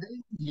Now, together.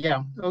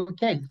 Yeah.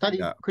 Okay. Sorry.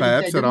 yeah,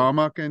 Colleagues, perhaps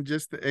Rama can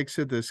just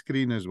exit the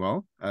screen as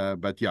well.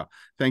 But yeah,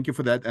 thank you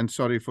for that, and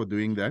sorry for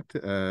doing that.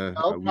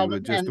 No We were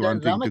problem. just And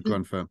wanting Rama to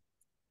confirm.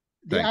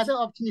 the Thanks. other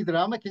option is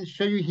Rama can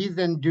show you his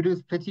and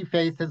Dudu's pretty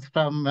faces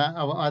from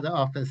our other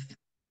office.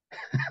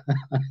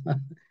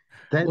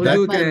 That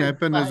do can that.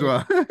 happen as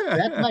well.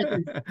 That might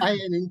inspire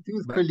and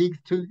enthuse colleagues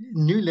to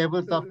new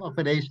levels of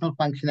operational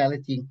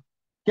functionality.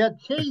 Yeah,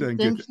 Chair, Thank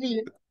you.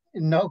 essentially,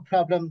 no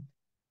problem.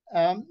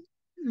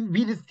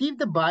 We received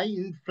the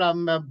buy-in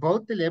from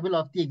both the level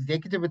of the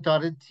executive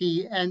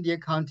authority and the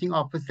accounting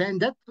officer, and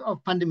that's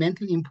of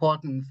fundamental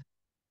importance,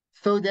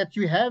 so that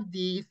you have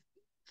the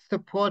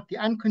support, the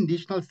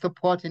unconditional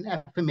support and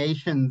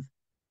affirmations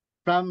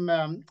from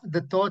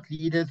the thought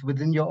leaders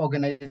within your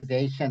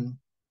organization.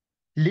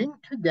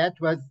 Linked to that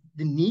was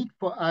the need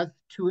for us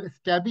to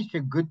establish a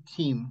good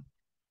team.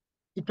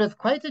 It was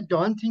quite a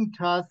daunting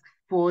task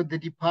for the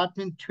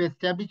department to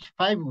establish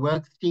 5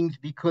 work streams,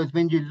 because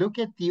when you look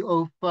at the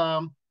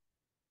OFA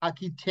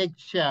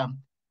architecture,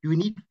 you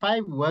need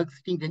 5 work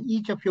streams, and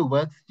each of your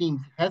work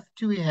streams has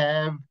to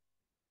have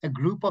a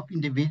group of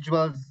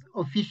individuals,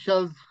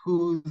 officials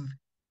whose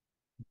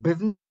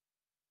business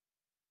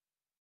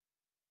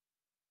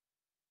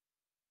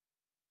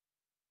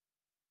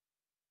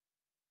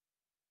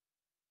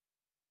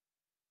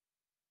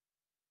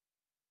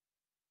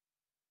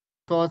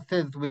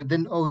sources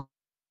within OFA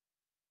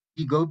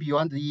go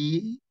beyond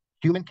the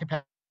human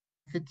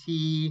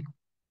capacity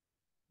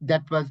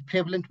that was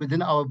prevalent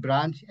within our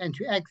branch, and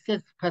to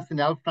access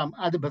personnel from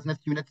other business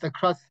units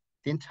across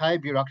the entire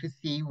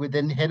bureaucracy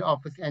within head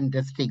office and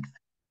districts.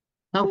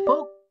 Now,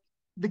 folks,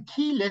 the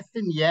key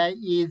lesson here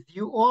is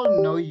you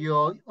all know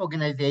your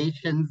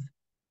organizations,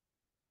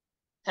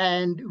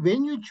 and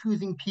when you're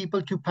choosing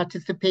people to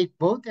participate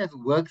both as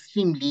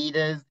workstream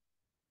leaders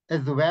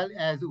as well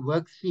as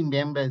workstream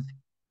members,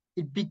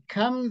 it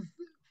becomes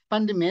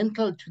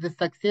fundamental to the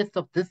success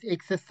of this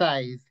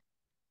exercise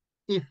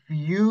if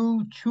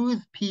you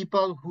choose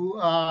people who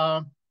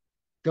are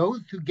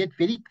those who get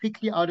very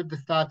quickly out of the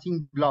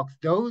starting blocks,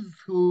 those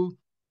who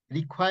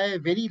require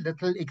very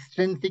little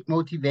extrinsic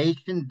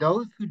motivation,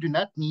 those who do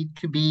not need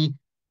to be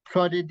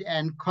prodded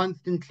and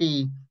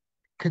constantly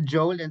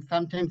cajoled and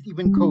sometimes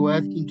even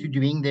coerced into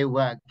doing their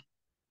work.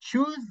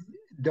 Choose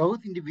those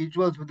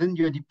individuals within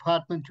your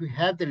department who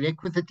have the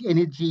requisite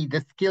energy,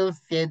 the skill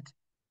set,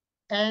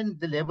 and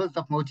the levels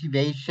of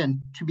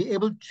motivation to be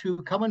able to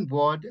come on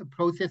board a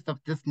process of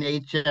this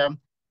nature,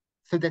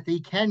 so that they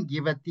can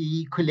give it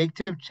the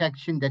collective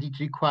traction that it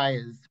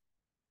requires.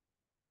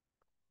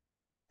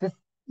 The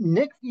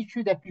next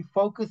issue that we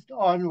focused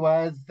on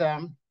was,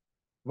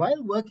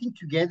 while working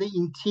together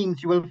in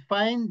teams, you will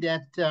find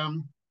that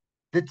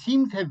the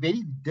teams have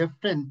very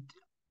different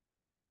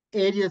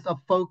areas of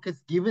focus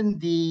given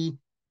the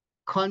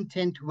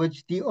content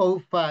which the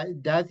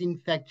OFA does in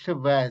fact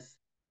traverse.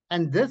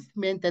 And this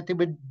meant that there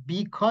would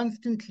be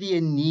constantly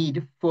a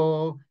need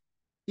for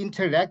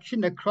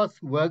interaction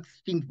across work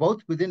streams,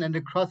 both within and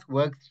across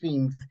work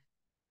streams.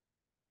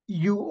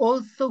 You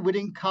also would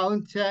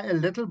encounter a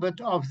little bit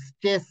of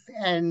stress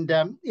and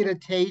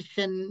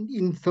irritation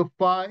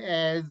insofar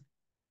as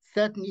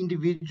certain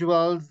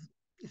individuals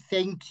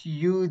saying to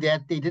you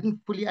that they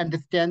didn't fully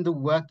understand the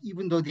work,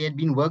 even though they had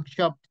been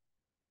workshopped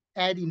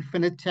ad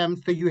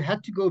infinitum. So you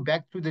had to go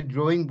back to the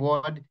drawing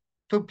board.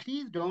 So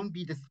please don't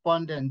be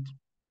despondent.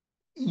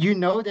 You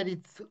know that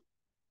it's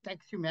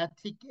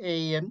axiomatic,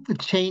 a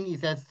chain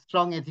is as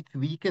strong as its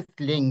weakest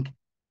link.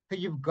 So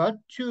you've got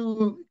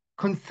to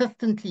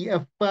consistently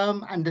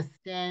affirm,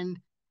 understand,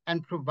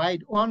 and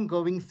provide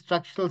ongoing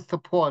structural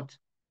support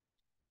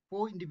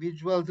for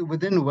individuals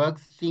within work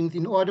streams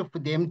in order for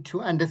them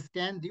to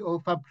understand the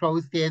OFA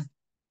process,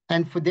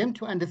 and for them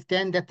to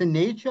understand that the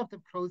nature of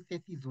the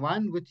process is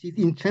one which is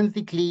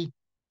intrinsically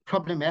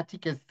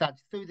problematic as such.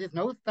 So there's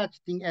no such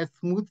thing as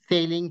smooth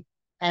sailing,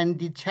 and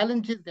the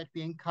challenges that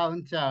we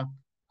encounter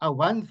are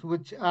ones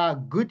which are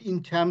good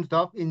in terms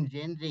of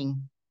engendering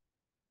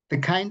the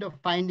kind of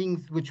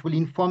findings which will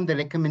inform the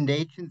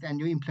recommendations and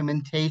your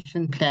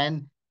implementation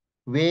plan,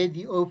 where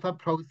the OFA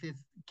process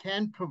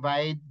can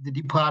provide the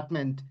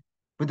department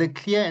with a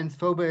clear and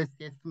sober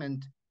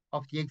assessment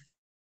of the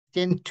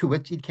extent to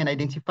which it can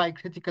identify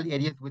critical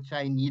areas which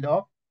are in need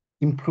of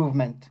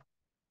improvement.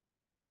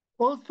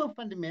 Also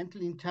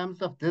fundamental in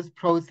terms of this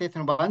process,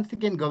 and once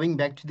again going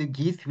back to the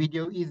GEES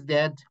video, is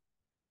that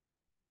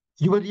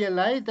you will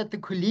realize that the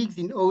colleagues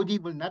in OD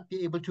will not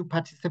be able to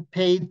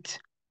participate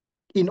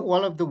in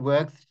all of the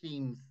work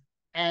streams.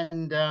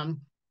 And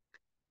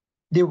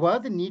there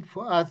was a need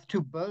for us to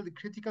build the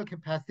critical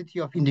capacity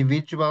of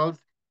individuals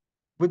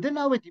within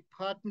our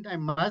department. I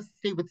must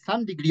say with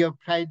some degree of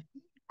pride,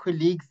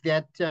 colleagues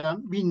that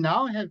we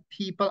now have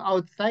people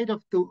outside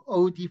of the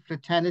OD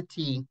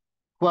fraternity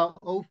who are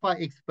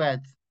OFA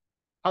experts.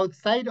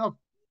 Outside of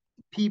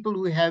people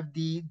who have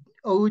the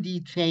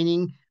OD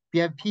training, we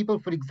have people,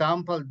 for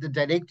example, the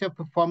Director of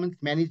Performance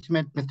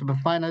Management, Mr.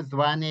 Bafana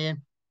Zwane,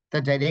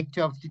 the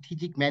Director of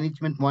Strategic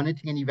Management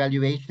Monitoring and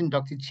Evaluation,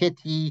 Dr.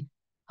 Chetty,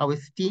 our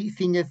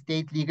Senior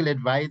State Legal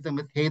Advisor,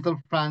 Ms. Hazel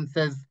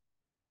Francis,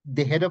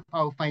 the Head of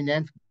our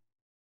Finance.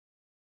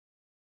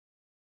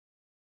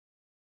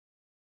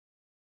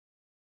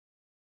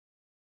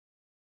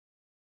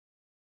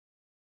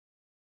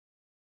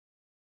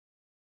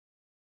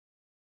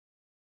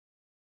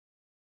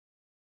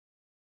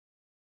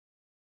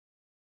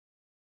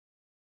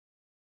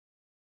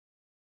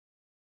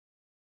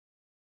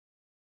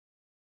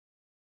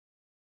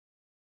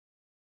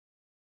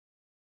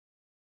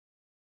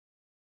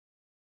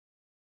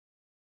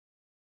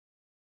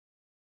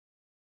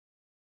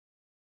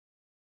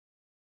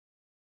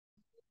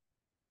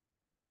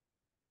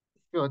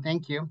 Sure,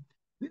 thank you.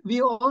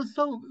 We're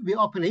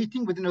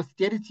operating within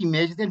austerity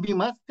measures, and we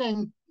must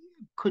thank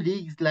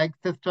colleagues like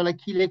Sister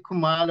Kile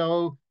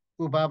Kumalo,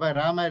 Ubaba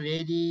Rama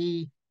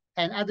Reddy,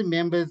 and other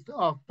members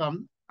of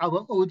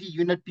our OD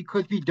unit,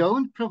 because we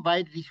don't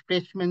provide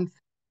refreshments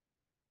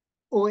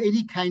or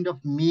any kind of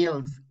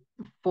meals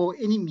for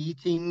any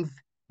meetings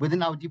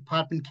within our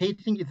department.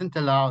 Catering isn't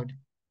allowed.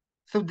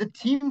 So the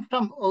team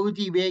from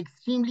OD were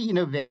extremely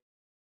innovative.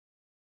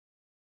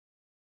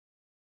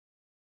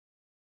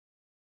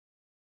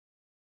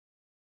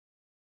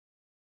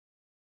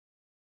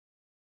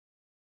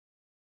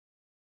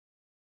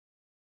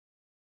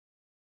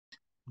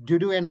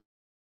 Dudu and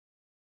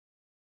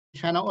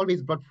Shana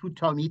always brought food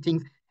to our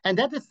meetings, and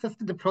that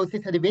assisted the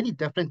process at a very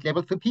different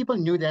level. So people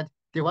knew that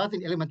there was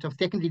an element of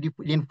secondary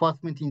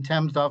reinforcement in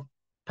terms of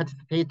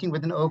participating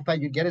with an OFA.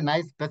 You get a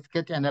nice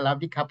biscuit and a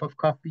lovely cup of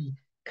coffee,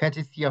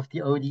 courtesy of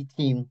the OD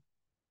team.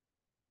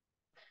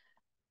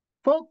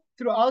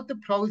 Throughout the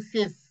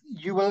process,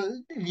 you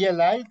will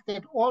realize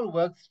that all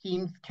work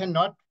streams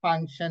cannot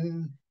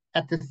function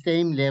at the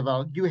same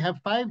level. You have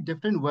 5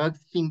 different work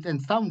streams,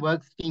 and some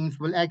work streams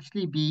will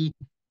actually be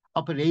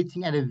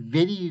operating at a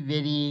very,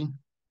 very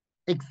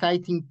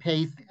exciting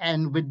pace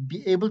and would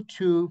be able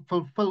to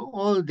fulfill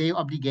all their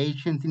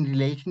obligations in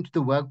relation to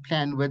the work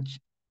plan, which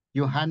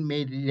Johan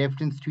made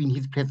reference to in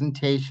his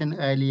presentation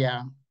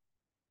earlier.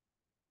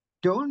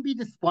 Don't be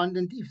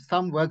despondent if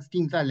some work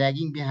streams are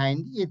lagging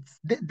behind. It's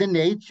the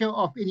nature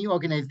of any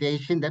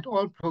organization that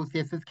all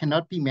processes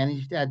cannot be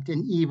managed at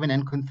an even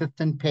and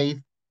consistent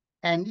pace.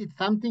 And it's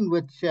something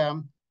which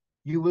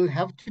you will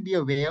have to be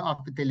aware of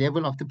at the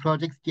level of the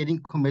project steering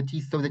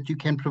committee, so that you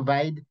can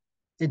provide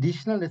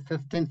additional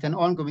assistance and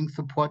ongoing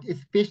support,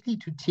 especially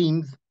to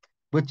teams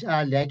which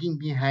are lagging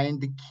behind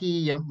the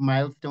key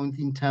milestones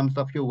in terms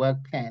of your work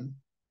plan.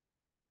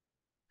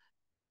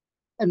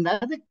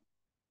 Another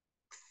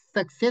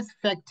success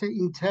factor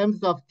in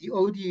terms of the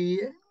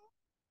OD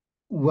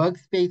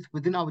workspace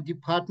within our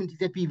department is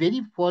that we're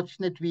very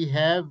fortunate. We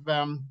have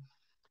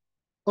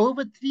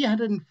over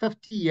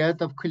 350 years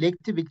of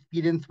collective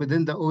experience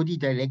within the OD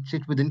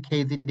Directorate within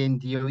KZN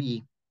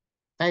DOE.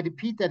 I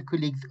repeat that,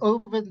 colleagues,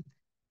 over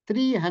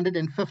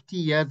 350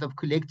 years of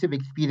collective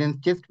experience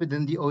just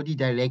within the OD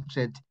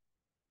Directorate.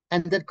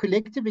 And that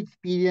collective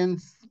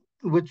experience,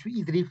 which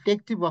is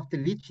reflective of the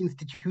rich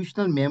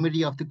institutional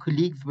memory of the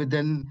colleagues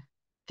within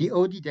the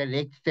OD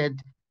Directorate,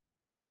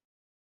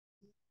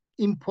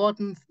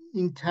 importance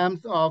in terms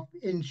of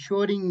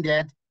ensuring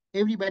that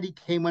everybody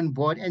came on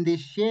board and they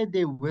shared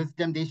their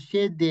wisdom, they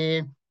shared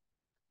their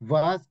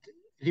vast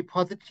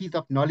repositories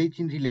of knowledge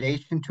in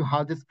relation to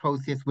how this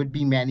process would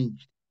be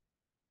managed.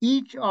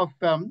 Each of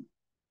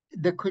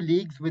the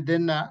colleagues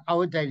within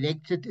our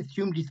directorate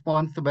assumed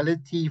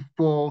responsibility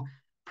for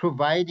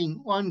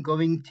providing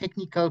ongoing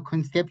technical,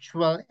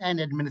 conceptual, and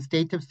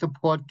administrative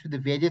support to the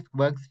various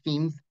work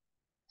streams.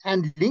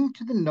 And linked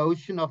to the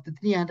notion of the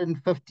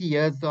 350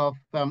 years of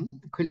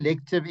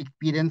collective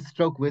experience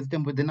stroke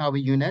wisdom within our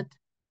unit,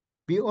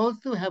 we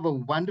also have a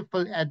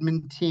wonderful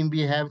admin team. We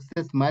have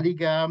Sis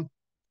Maliga,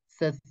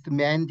 Sis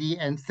Mandy,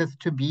 and Sis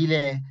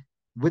Tubile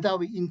with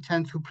our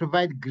interns who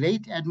provide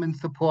great admin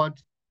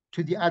support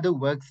to the other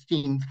work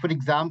streams. For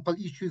example,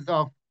 issues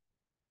of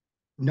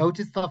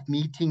notice of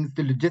meetings,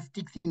 the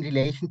logistics in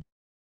relation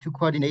to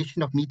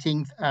coordination of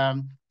meetings,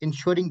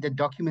 ensuring that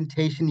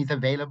documentation is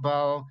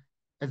available,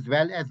 as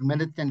well as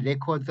minutes and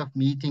records of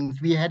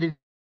meetings. We had a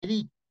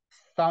very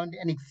sound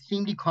and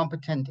extremely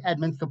competent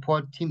admin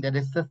support team that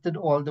assisted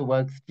all the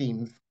work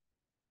streams.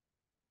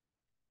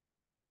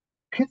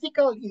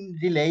 Critical in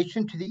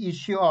relation to the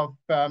issue of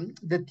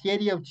the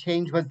theory of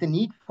change was the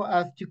need for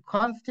us to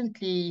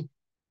constantly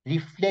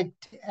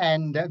reflect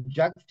and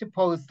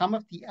juxtapose some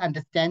of the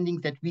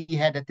understandings that we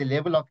had at the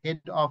level of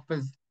head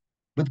office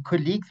with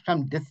colleagues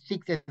from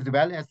districts as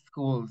well as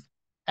schools.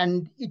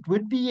 And it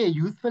would be a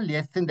useful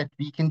lesson that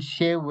we can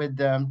share with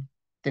the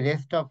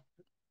rest of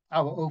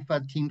our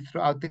OFA teams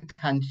throughout the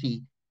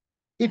country.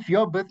 If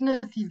your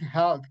business is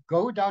health,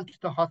 go down to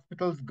the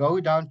hospitals, go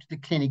down to the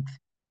clinics.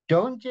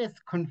 don't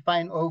just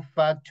confine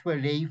OFA to a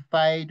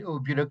reified or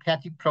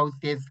bureaucratic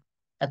process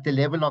at the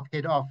level of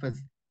head office.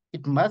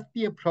 It must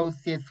be a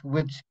process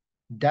which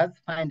does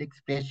find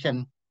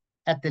expression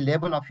at the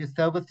level of your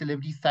service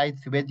delivery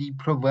sites where the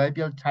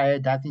proverbial tire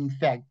does in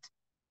fact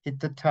hit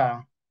the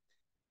tar.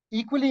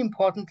 Equally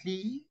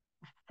importantly,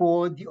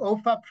 for the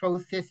OFA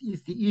process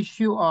is the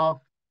issue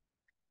of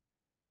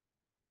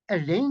a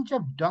range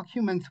of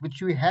documents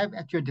which you have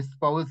at your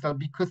disposal,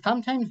 because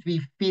sometimes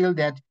we feel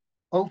that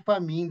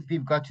OFA means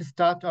we've got to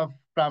start off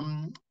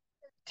from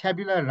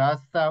tabula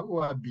rasa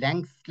or a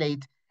blank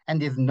slate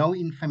and there's no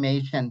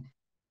information.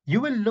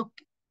 You will look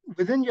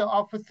within your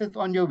offices,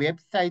 on your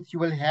websites, you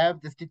will have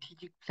the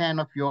strategic plan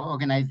of your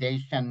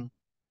organization.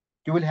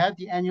 You will have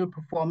the annual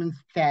performance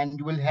plan.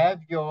 You will have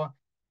your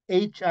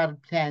HR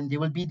plan. There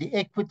will be the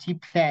equity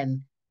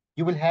plan.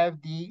 You will have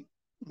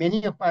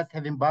many of us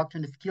have embarked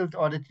on a skills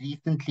audit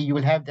recently. You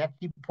will have that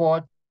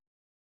report.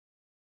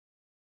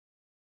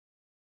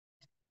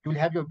 You will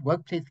have your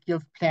workplace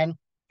skills plan.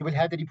 You will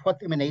have the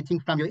reports emanating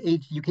from your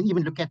AG. You can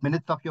even look at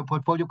minutes of your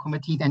portfolio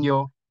committees and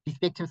your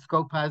respective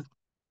scopers.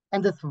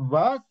 And this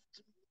vast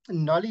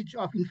knowledge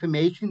of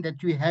information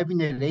that you have in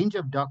a range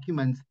of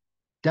documents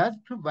does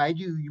provide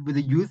you with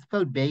a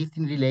useful base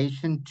in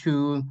relation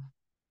to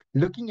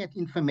looking at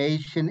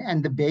information,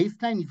 and the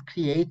baseline is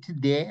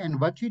created there.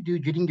 And what you do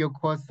during your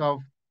course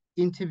of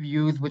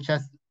interviews, which are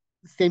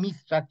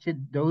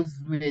semi-structured, those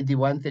were the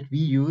ones that we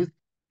use,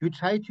 you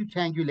try to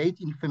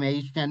triangulate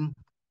information,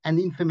 and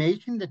the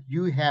information that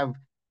you have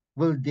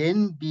will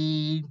then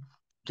be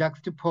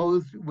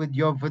juxtaposed with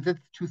your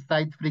visits to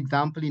sites. For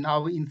example, in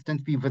our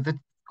instance, we visit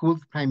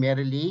schools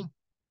primarily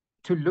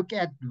to look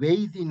at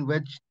ways in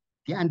which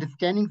the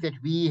understandings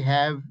that we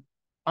have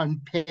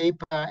on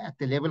paper at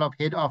the level of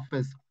head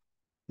office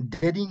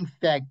did in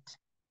fact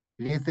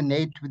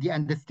resonate with the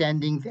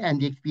understandings and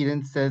the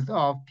experiences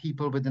of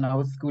people within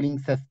our schooling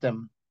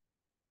system.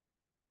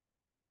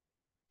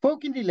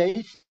 Folk in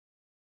relation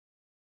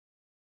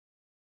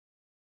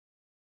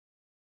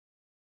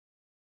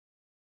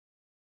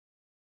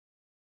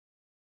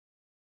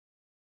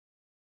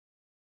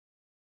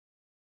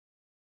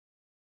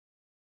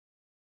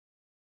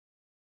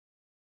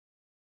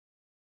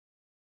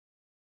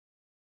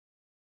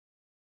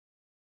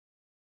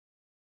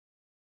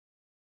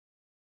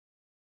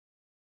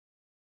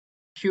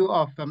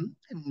of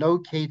no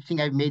catering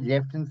I've made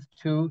reference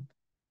to.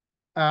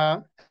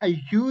 A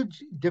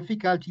huge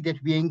difficulty that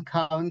we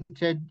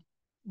encountered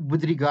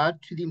with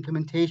regard to the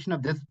implementation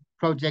of this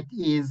project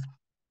is,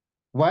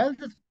 while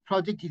this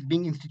project is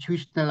being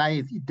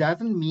institutionalized, it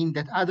doesn't mean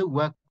that other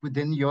work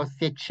within your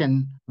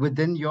section,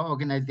 within your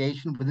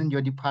organization, within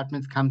your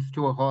departments comes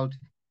to a halt.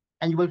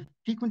 And you will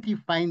frequently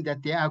find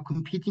that there are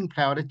competing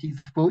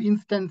priorities. For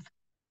instance,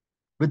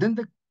 within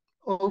the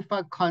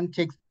OFA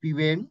context, we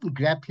were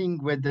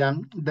grappling with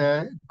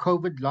the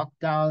COVID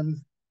lockdowns,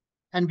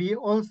 and we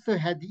also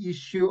had the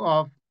issue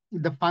of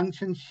the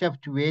function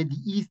shift where the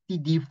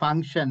ECD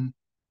function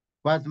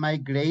was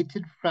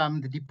migrated from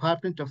the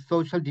Department of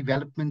Social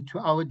Development to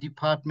our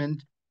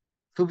department.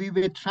 So we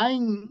were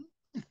trying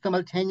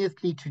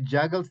simultaneously to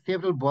juggle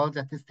several balls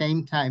at the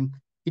same time.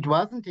 It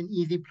wasn't an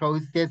easy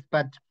process,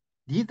 but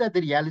these are the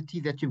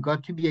realities that you've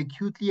got to be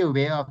acutely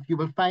aware of. You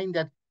will find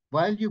that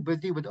while you're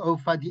busy with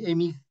OFA, the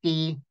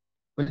MEC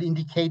will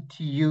indicate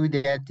to you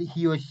that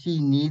he or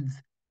she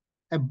needs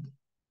a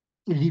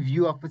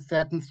review of a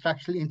certain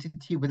structural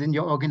entity within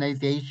your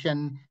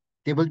organization.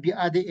 There will be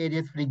other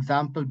areas, for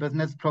example,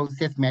 business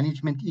process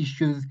management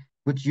issues,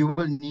 which you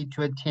will need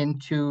to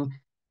attend to.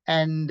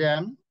 And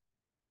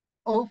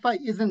OFA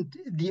isn't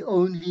the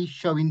only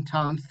show in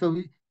town.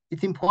 So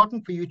it's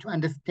important for you to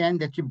understand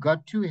that you've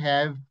got to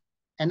have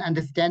an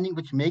understanding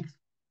which makes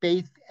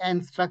space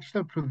and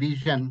structural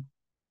provision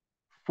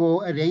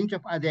for a range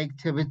of other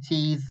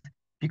activities,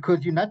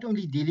 because you're not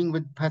only dealing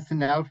with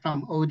personnel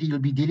from OD, you'll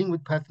be dealing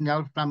with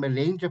personnel from a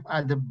range of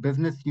other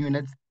business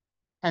units,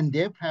 and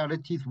their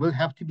priorities will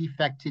have to be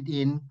factored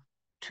in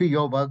to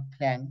your work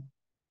plan.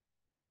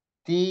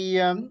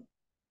 The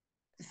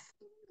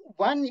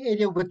one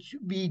area which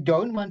we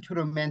don't want to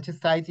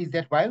romanticize is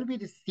that while we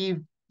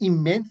receive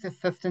immense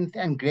assistance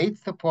and great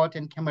support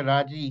and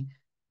camaraderie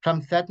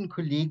from certain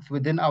colleagues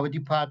within our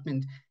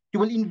department, you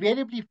will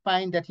invariably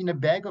find that in a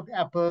bag of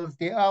apples,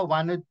 there are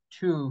one or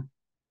two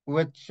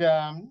which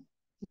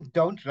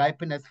don't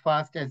ripen as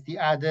fast as the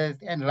others.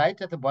 And right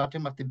at the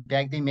bottom of the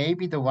bag, they may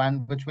be the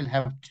one which will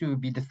have to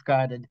be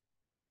discarded.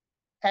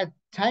 At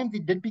times,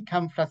 it did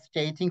become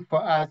frustrating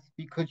for us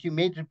because you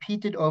made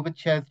repeated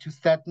overtures to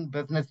certain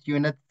business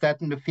units,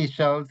 certain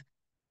officials,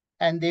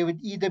 and they would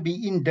either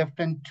be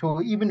indifferent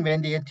to, even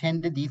when they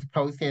attended these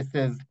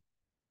processes,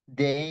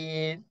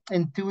 their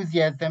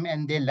enthusiasm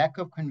and their lack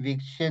of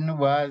conviction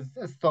was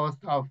a source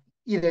of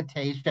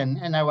irritation.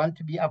 And I want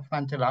to be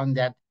upfront around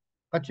that.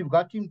 But you've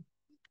got to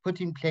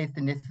put in place the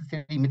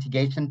necessary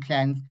mitigation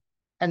plans.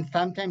 And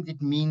sometimes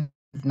it means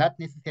not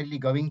necessarily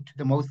going to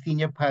the most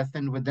senior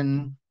person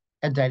within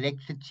a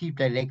directorate, chief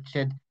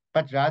directorate,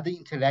 but rather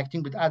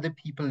interacting with other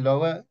people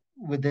lower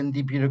within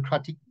the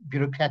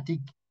bureaucratic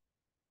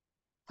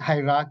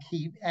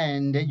hierarchy,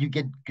 and you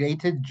get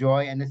greater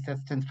joy and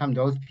assistance from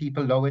those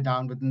people lower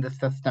down within the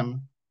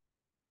system.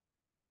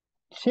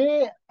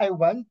 Chair, I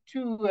want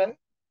to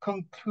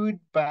conclude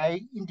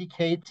by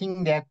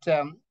indicating that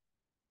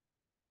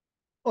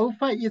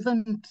OFA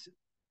isn't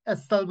a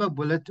silver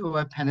bullet or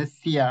a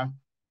panacea.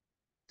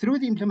 Through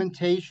the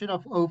implementation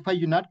of OFA,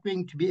 you're not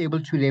going to be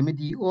able to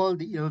remedy all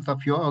the ills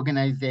of your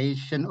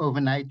organization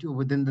overnight or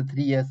within the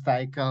 3-year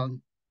cycle.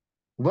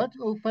 What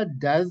OFA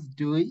does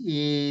do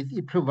is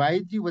it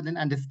provides you with an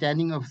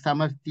understanding of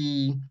some of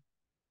the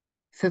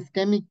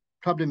systemic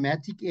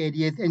problematic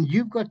areas, and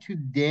you've got to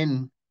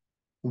then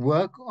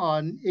work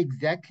on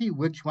exactly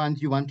which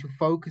ones you want to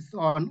focus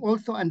on,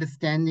 also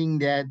understanding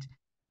that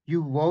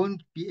you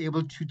won't be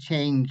able to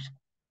change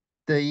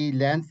the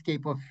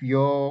landscape of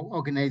your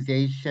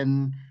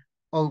organization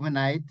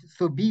overnight.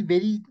 So be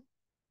very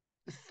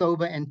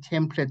sober and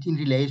temperate in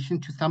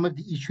relation to some of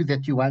the issues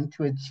that you want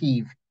to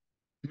achieve.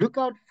 Look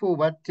out for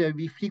what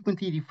we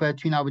frequently refer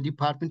to in our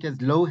department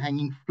as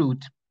low-hanging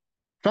fruit.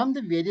 From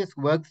the various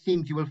work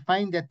streams, you will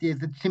find that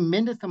there's a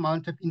tremendous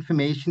amount of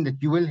information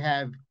that you will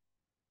have,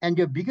 and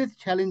your biggest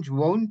challenge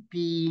won't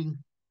be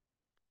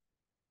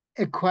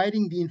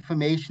acquiring the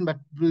information, but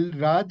will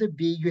rather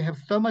be you have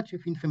so much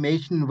of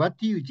information, what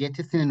do you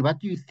jettison and what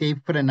do you save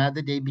for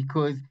another day,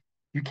 because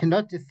you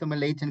cannot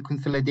assimilate and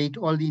consolidate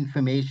all the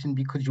information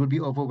because you'll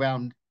be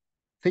overwhelmed.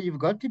 So you've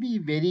got to be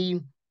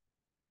very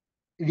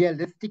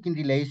realistic in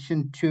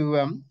relation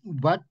to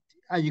what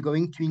are you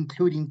going to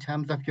include in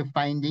terms of your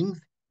findings.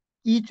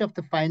 Each of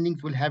the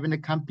findings will have an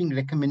accompanying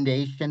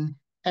recommendation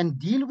and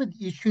deal with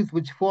issues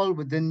which fall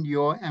within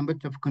your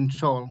ambit of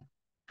control.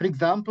 For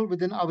example,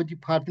 within our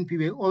department,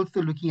 we were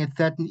also looking at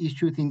certain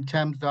issues in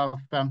terms of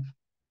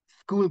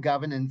school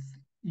governance.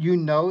 You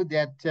know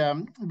that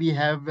we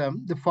have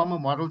the former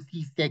Model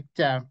C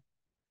sector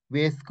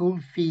where school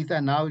fees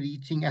are now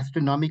reaching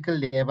astronomical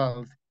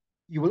levels.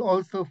 You will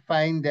also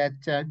find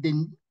that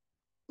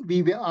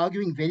we were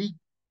arguing very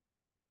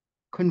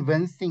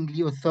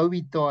convincingly, or so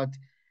we thought,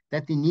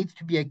 that there needs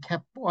to be a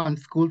cap on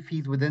school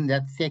fees within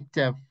that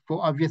sector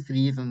for obvious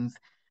reasons.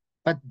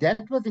 But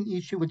that was an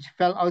issue which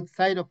fell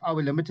outside of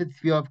our limited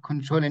sphere of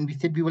control, and we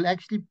said we will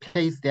actually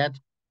place that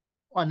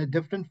on a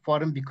different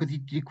forum because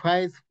it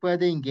requires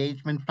further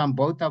engagement from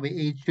both our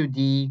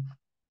HOD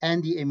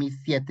and the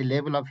MEC at the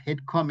level of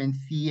HEDCOM and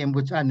CEM,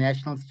 which are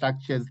national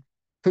structures.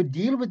 So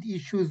deal with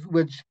issues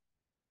which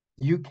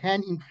you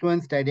can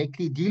influence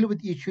directly, deal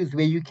with issues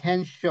where you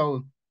can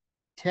show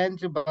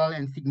tangible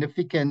and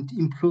significant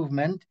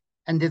improvement,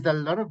 and there's a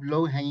lot of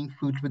low-hanging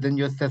fruit within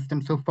your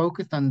system, so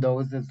focus on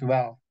those as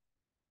well.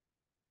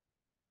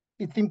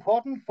 It's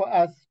important for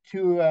us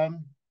to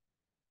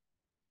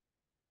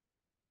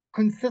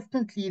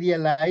consistently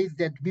realize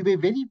that we were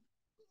very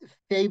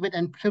favored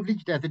and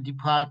privileged as a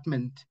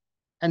department,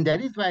 and that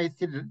is why I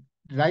said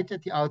right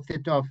at the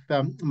outset of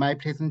my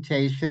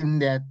presentation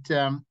that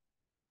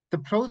the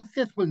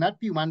process will not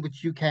be one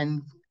which you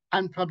can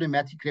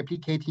unproblematic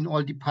replicate in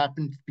all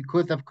departments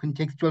because of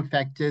contextual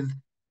factors,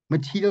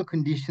 material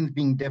conditions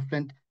being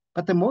different.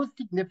 But the most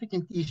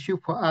significant issue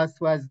for us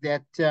was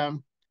that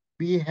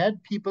we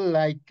had people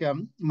like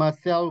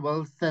Marcel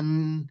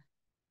Wilson,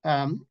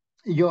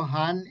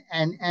 Johan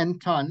and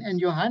Anton. And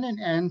Johan and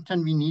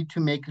Anton we need to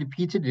make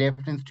repeated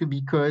reference to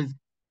because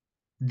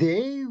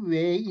they were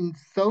in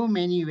so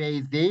many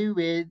ways, they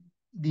were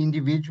the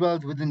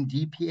individuals within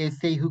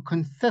DPSA who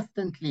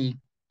consistently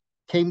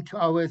came to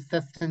our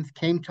assistance,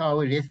 came to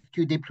our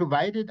rescue. They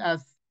provided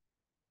us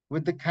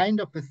with the kind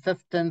of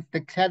assistance,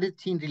 the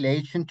clarity in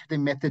relation to the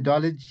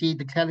methodology,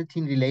 the clarity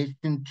in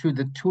relation to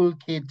the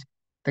toolkit,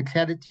 the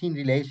clarity in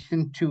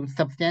relation to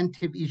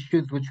substantive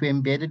issues which were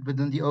embedded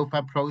within the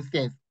OFA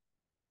process.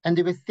 And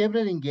there were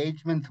several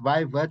engagements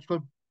via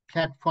virtual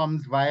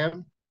platforms, via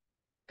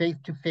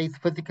face-to-face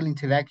physical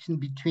interaction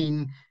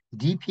between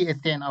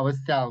DPSA and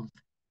ourselves.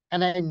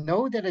 And I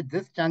know that at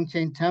this juncture,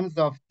 in terms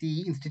of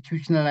the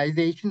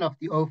institutionalization of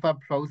the OFA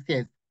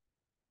process,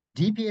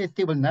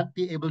 DPSA will not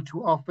be able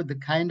to offer the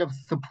kind of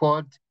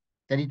support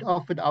that it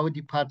offered our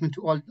department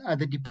to all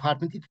other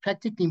departments. It's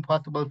practically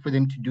impossible for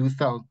them to do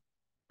so.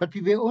 But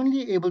we were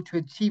only able to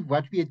achieve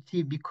what we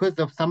achieved because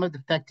of some of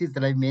the factors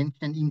that I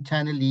mentioned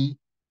internally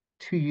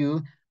to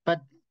you.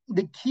 But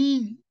the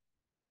key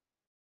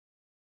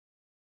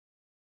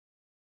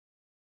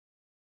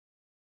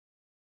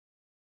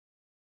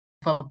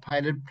for a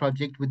pilot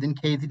project within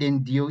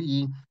KZN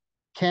DOE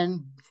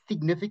can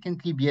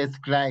significantly be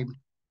ascribed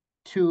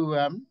to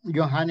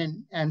Johan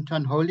and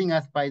Anton holding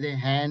us by the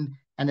hand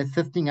and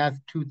assisting us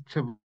to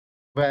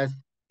traverse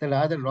the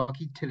rather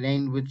rocky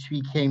terrain which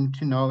we came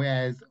to know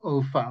as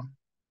OFA.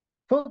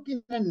 So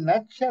in a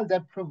nutshell,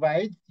 that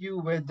provides you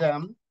with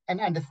an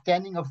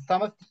understanding of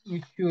some of the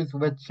issues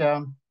which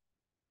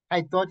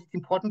I thought it's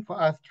important for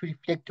us to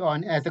reflect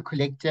on as a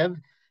collective,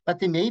 but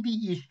there may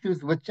be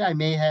issues which I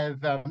may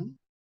have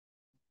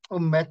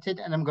omitted,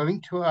 and I'm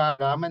going to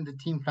Ram and the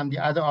team from the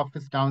other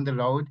office down the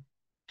road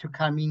to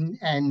come in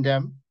and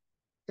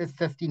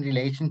assist in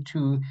relation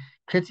to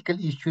critical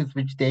issues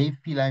which they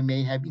feel I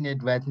may have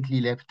inadvertently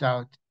left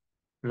out.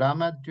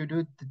 Rama,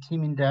 Dudu, the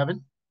team in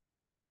Durban.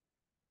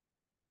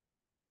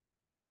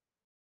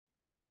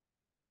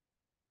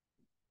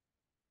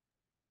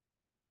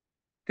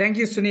 Thank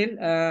you, Sunil.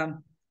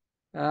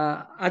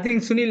 I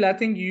think, Sunil, I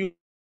think you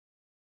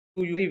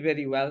did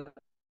very well.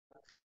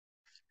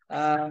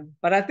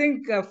 But I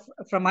think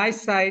from my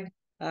side,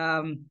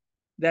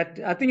 that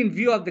I think in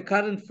view of the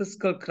current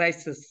fiscal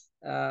crisis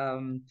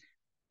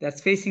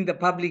that's facing the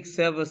public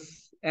service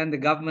and the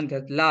government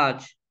at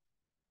large,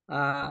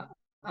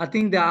 I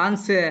think the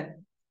answer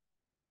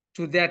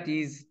to that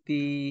is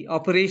the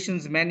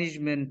operations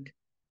management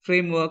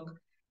framework,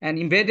 and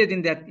embedded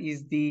in that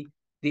is the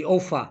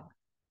OFA,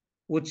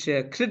 which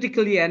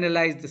critically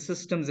analyze the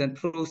systems and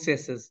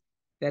processes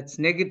that's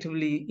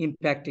negatively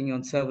impacting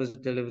on service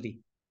delivery.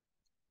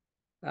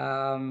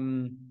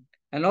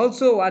 And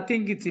also, I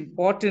think it's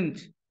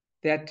important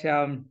that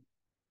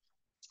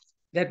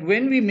that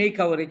when we make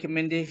our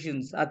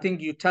recommendations, I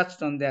think you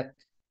touched on that,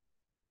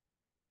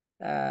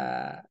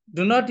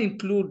 do not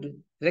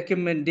include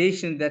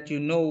recommendations that you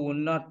know will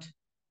not,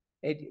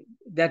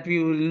 that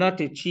we will not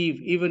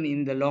achieve even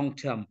in the long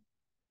term.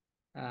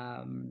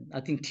 I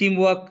think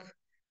teamwork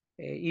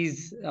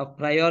is a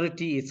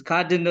priority. It's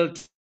cardinal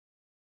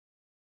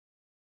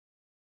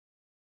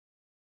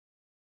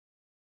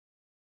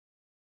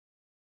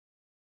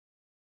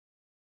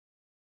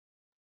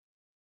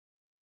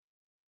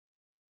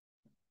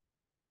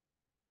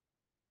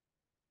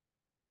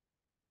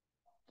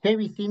Okay,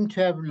 we seem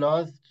to have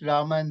lost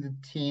Rama and the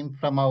team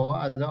from our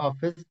other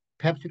office.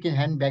 Perhaps we can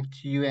hand back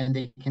to you and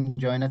they can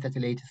join us at a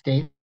later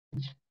stage.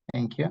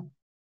 Thank you.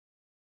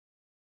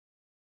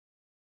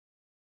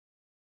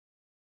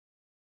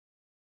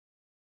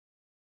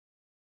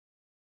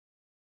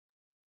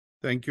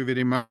 Thank you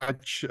very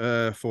much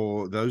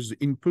for those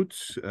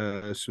inputs,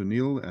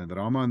 Sunil and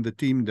Rama and the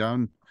team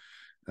down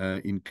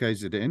in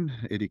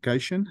KZN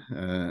Education.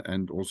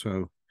 And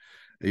also,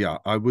 yeah,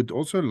 I would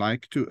also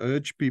like to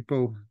urge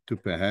people to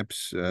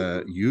perhaps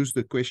use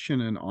the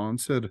question and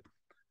answer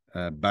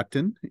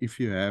button if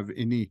you have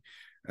any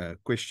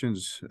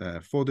questions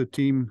for the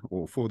team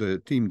or for the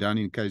team down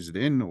in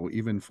KZN, or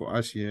even for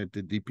us here at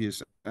the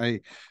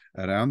DPSA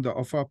around the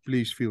OFA.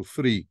 Please feel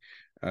free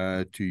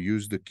to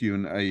use the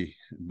Q&A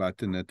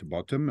button at the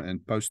bottom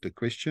and post a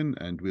question,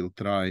 and we'll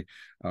try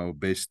our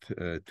best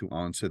to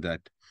answer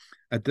that.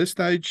 At this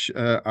stage,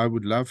 I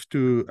would love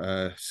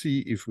to see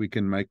if we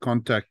can make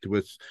contact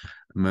with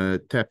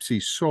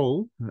Tapsi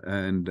Sol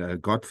and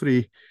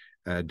Godfrey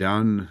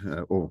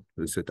down, or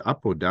is it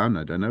up or down?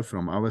 I don't know,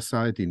 from our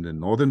side in the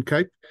Northern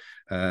Cape,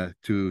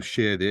 to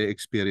share their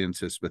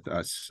experiences with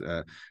us.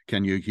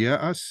 Can you hear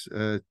us,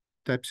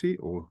 Tapsi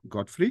or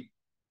Godfrey?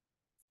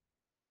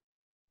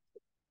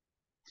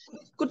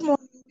 Good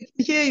morning.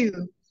 We can hear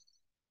you.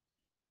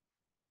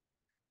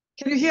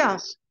 Can you hear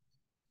us?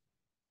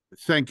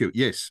 Thank you.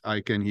 Yes,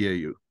 I can hear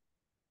you.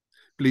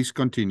 Please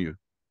continue.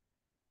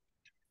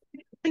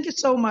 Thank you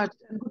so much.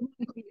 And good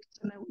morning, colleagues.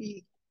 And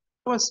we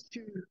first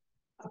to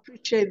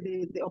appreciate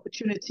the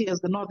opportunity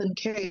as the Northern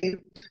Cape.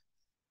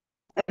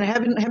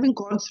 And having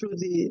gone through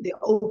the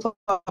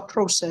OFA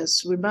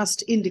process, we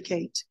must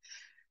indicate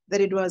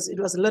that it was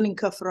a learning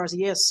curve for us.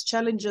 Yes,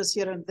 challenges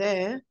here and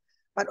there,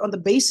 but on the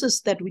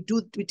basis that we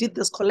did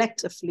this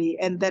collectively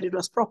and that it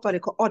was properly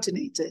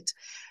coordinated,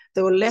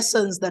 there were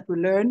lessons that we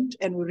learned,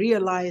 and we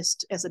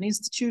realized as an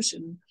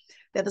institution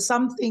that there are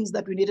some things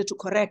that we needed to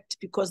correct,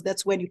 because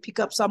that's when you pick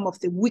up some of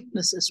the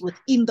weaknesses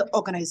within the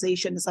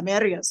organization in some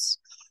areas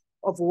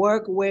of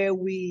work where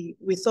we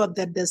thought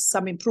that there's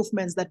some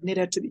improvements that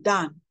needed to be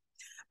done.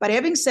 But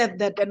having said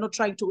that, and not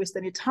trying to waste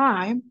any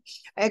time,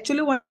 I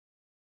actually want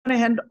to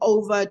hand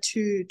over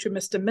to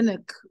Mr.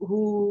 Minnick,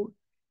 who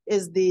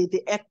is the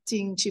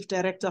acting chief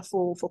director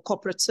for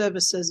corporate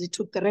services. He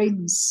took the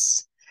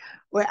reins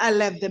where I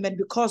left them, and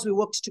because we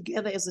worked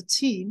together as a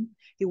team,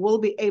 he will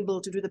be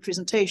able to do the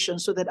presentation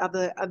so that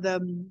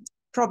other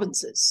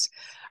provinces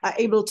are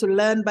able to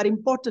learn. But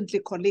importantly,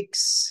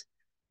 colleagues,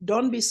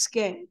 don't be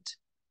scared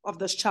of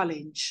this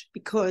challenge,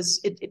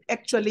 because it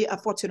actually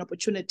affords an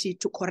opportunity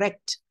to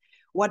correct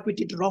what we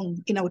did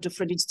wrong in our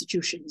different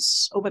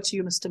institutions. Over to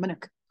you, Mr.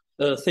 Minnick.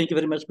 Thank you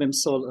very much, Ma'am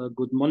Sol.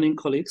 Good morning,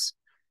 colleagues.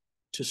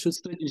 To shoot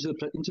straight into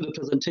the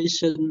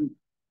presentation,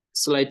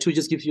 slide 2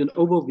 just gives you an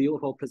overview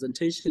of our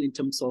presentation in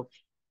terms of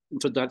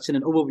introduction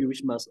and overview,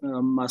 which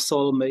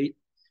Masol made,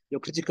 your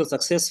critical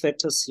success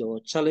factors, your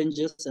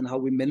challenges, and how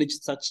we manage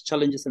such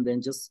challenges, and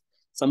then just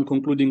some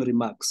concluding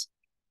remarks.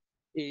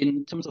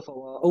 In terms of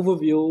our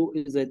overview,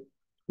 is that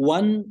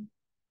one,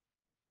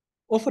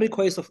 OFA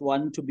requires of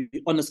one to be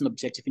honest and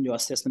objective in your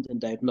assessment and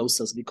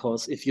diagnosis,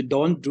 because if you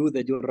don't do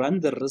that, you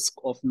run the risk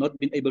of not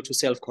being able to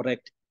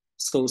self-correct.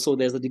 So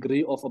there's a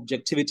degree of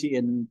objectivity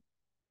and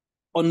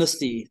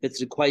honesty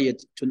that's required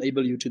to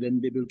enable you to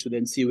then be able to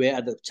then see where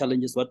are the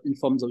challenges, what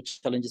informs those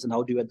challenges, and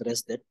how do you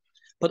address that.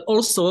 But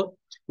also,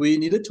 we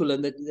needed to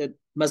learn that there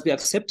must be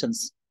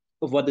acceptance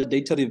of what the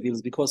data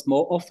reveals, because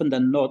more often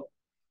than not,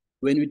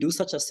 when we do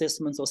such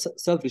assessments or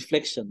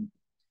self-reflection,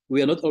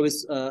 we are not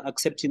always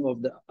accepting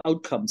of the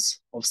outcomes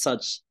of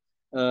such.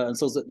 And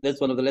so that's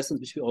one of the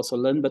lessons which we also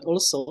learned, but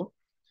also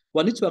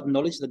one need to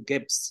acknowledge the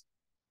gaps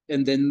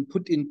and then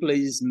put in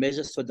place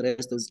measures to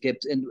address those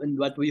gaps. And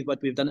what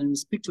we've done, and we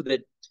speak to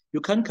that, you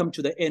can't come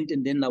to the end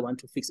and then now want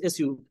to fix. As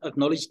you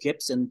acknowledge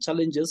gaps and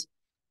challenges,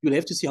 you'll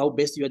have to see how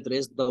best you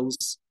address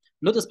those,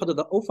 not as part of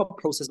the OFA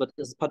process, but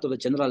as part of the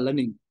general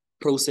learning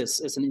process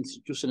as an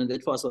institution. And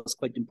that for us was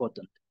quite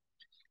important.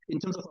 In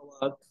terms of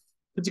our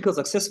critical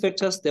success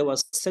factors, there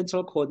was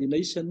central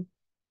coordination.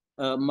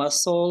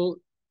 Masol,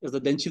 as the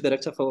then chief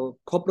director for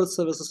corporate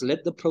services, led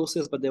the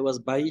process, but there was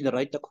buy-in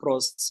right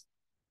across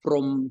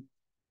from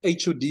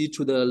HOD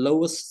to the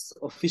lowest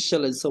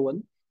official and so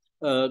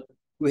on.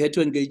 We had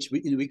to engage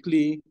in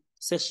weekly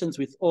sessions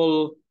with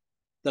all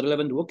the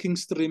relevant working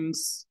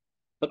streams.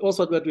 But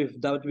also what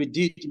we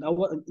did in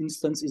our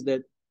instance is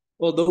that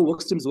although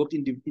work streams worked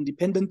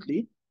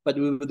independently, but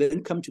we would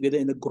then come together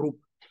in a group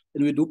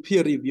and we do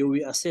peer review,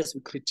 we assess,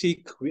 we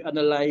critique, we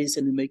analyze,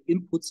 and we make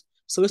inputs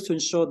so as to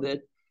ensure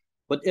that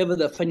whatever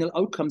the final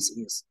outcomes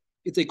is,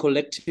 it's a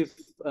collective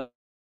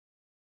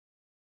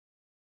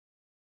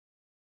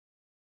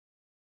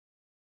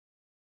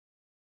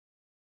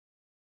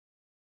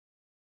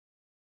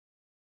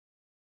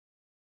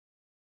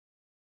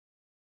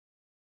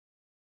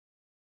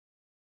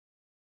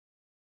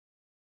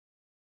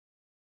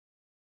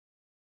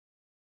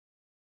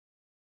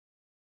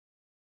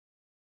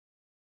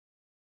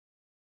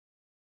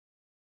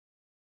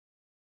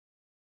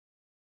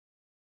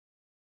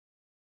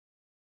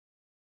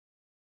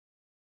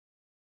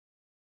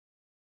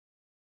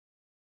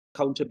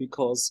counter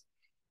because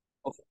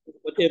of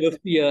whatever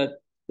fear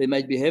they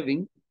might be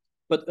having.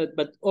 But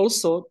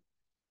also,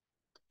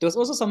 there was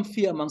also some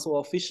fear amongst our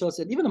officials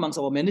and even amongst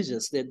our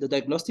managers that the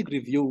diagnostic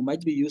review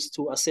might be used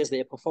to assess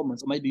their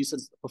performance or might be used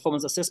as a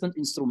performance assessment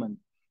instrument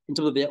in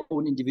terms of their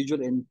own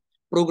individual and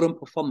program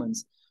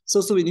performance.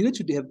 So we needed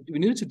to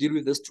deal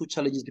with those two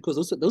challenges because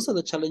those are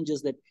the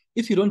challenges that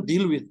if you don't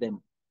deal with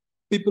them,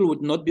 people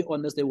would not be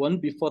honest, they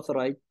won't be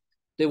forthright,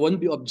 they won't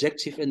be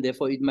objective, and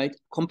therefore it might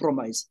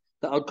compromise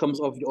the outcomes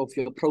of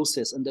your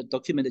process and the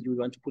document that you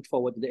want to put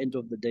forward at the end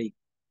of the day.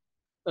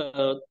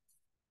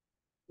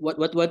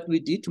 What we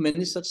did to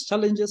manage such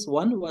challenges,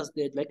 one was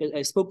that, like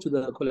I spoke to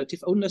the collective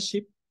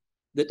ownership,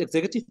 that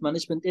executive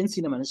management and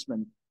senior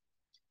management,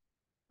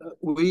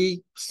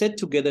 we sat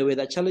together with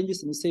our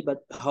challenges and we say, but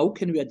how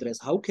can we address,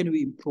 how can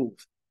we improve?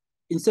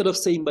 Instead of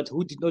saying, but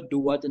who did not do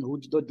what and who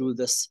did not do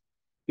this?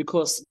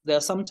 Because there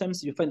are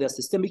sometimes you find there are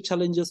systemic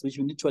challenges which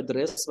we need to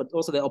address, but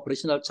also there are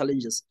operational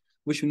challenges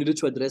which we needed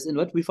to address. And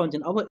what we found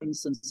in our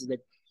instance is that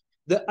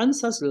the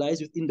answers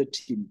lies within the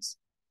teams.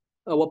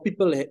 Our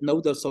people know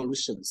the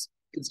solutions.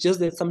 It's just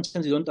that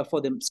sometimes you don't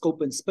afford them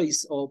scope and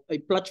space or a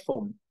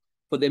platform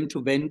for them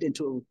to vent and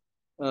to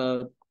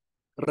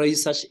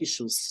raise such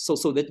issues. So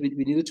that we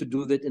needed to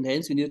do that, and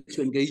hence we needed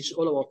to engage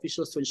all our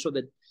officials to ensure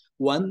that,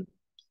 one,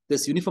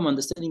 there's uniform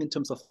understanding in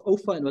terms of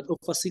OFA and what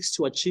OFA seeks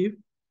to achieve,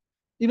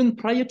 even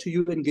prior to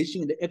you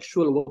engaging in the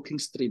actual working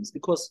streams.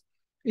 Because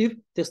if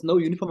there's no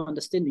uniform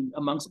understanding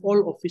amongst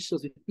all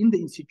officials within the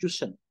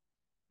institution,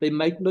 they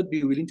might not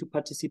be willing to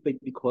participate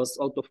because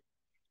out of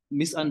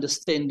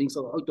misunderstandings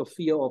or out of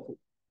fear of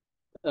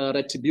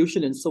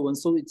retribution and so on.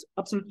 So it's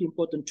absolutely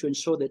important to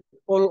ensure that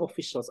all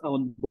officials are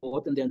on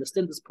board and they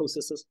understand these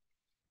processes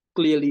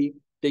clearly.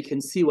 They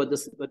can see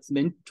what's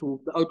meant to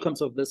the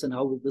outcomes of this and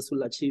how this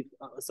will achieve,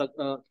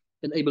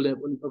 enable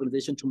an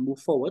organization to move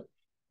forward.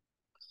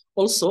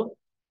 Also,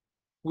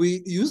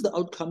 we use the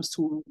outcomes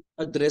to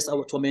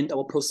to amend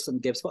our process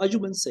and gaps. For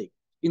argument's sake,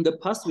 in the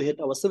past, we had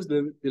our service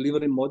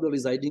delivery model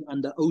residing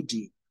under OD.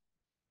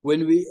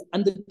 When we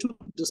undertook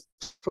this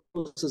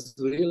process,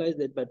 we realized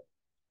that,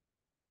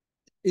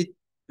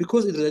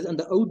 because it was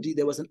under OD,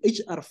 there was an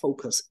HR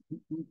focus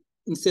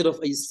instead of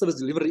a service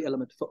delivery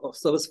element of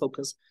service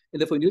focus.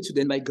 And therefore, we need to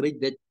then migrate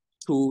that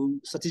to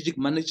strategic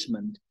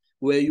management,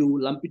 where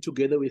you lump it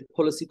together with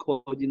policy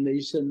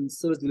coordination,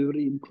 service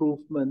delivery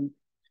improvement,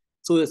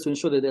 so as to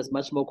ensure that there's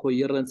much more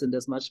coherence and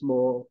there's much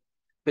more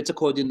better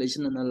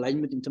coordination and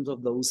alignment in terms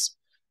of those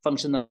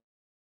functional